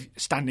sort of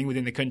standing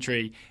within the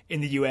country in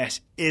the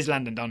US is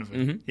Landon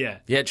Donovan.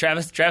 Yeah,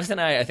 Travis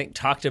and I think,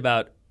 talked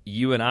about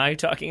you and I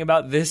talking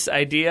about this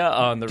idea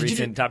on the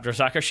recent Top Draw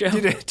Soccer show.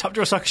 Top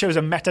Draw Soccer show is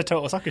a meta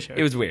total soccer show.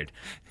 It was weird.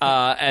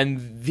 And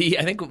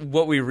I think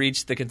what we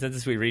reached, the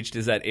consensus we reached,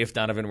 is that if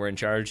Donovan were in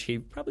charge, he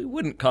probably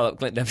wouldn't call up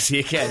Clint Dempsey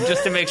again,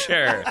 just to make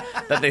sure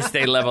that they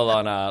stay level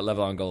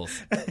on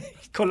goals.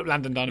 Call up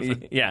Landon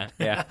Donovan. Yeah.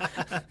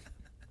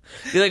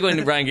 Be like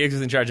when Ryan Giggs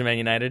was in charge of Man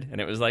United, and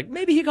it was like,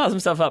 maybe he calls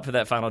himself up for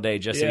that final day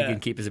just so he can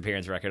keep his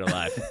appearance record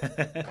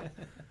alive.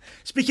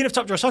 Speaking of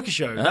Top Draw Soccer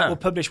Show, that will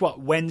publish,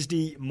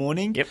 Wednesday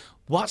morning? Yep.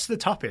 What's the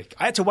topic?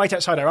 I had to wait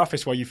outside our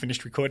office while you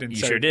finished recording. You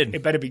sure did.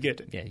 It better be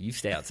good. Yeah, you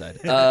stay outside.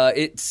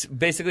 It's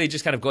basically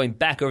just kind of going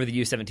back over the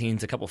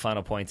U17s, a couple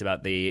final points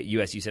about the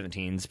US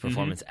U17s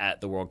performance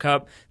at the World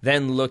Cup,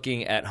 then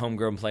looking at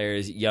homegrown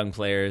players, young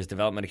players,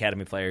 development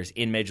academy players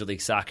in Major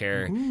League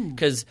Soccer,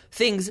 because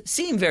things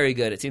seem very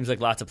good. It seems like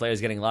lots of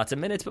players getting lots of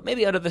minutes, but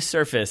maybe out of the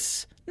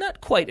surface,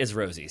 not quite as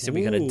rosy. So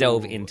we're going to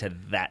delve into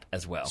that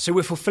as well. So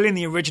we're fulfilling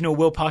the original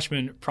Will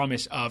Parchman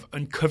promise of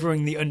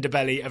uncovering the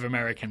underbelly of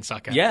American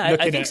soccer. Yeah,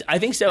 I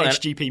think so.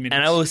 HGP minutes.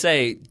 And I will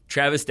say,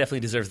 Travis definitely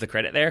deserves the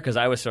credit there, because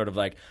I was sort of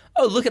like,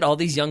 oh, look at all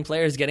these young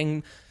players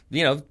getting,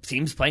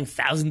 teams playing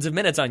thousands of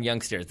minutes on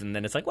youngsters. And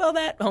then it's like, well,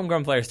 that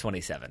homegrown player is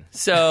 27.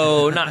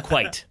 So not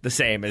quite the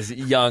same as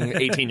young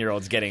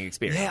 18-year-olds getting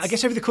experience. Yeah, I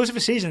guess over the course of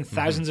a season,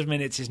 thousands of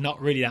minutes is not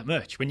really that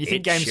much. When you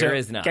think games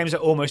are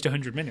almost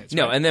 100 minutes.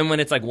 No, right? And then when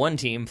it's like one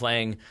team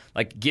playing,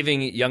 like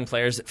giving young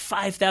players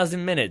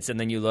 5,000 minutes, and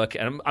then you look,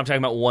 and I'm talking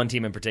about one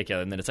team in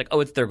particular, and then it's like,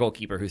 oh, it's their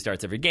goalkeeper who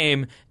starts every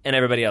game, and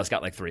everybody else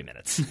got like 3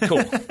 minutes.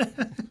 Cool.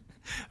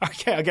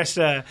 Okay, I guess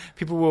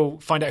people will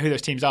find out who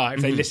those teams are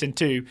if they listen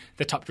to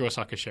the Top Draw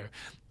Soccer Show.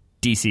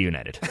 DC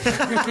United.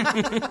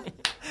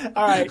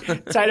 All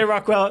right, Taylor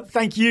Rockwell,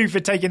 thank you for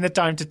taking the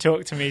time to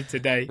talk to me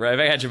today. Right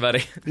back at you,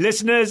 buddy.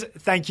 Listeners,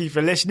 thank you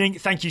for listening.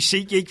 Thank you,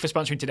 SeatGeek, for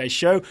sponsoring today's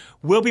show.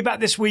 We'll be back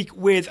this week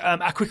with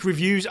our quick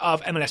reviews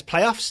of MLS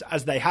playoffs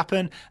as they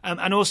happen,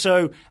 and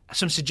also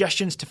some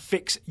suggestions to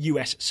fix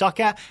US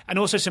soccer, and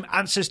also some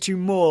answers to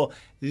more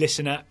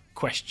listener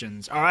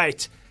questions. All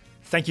right.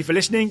 Thank you for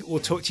listening. We'll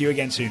talk to you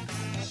again soon.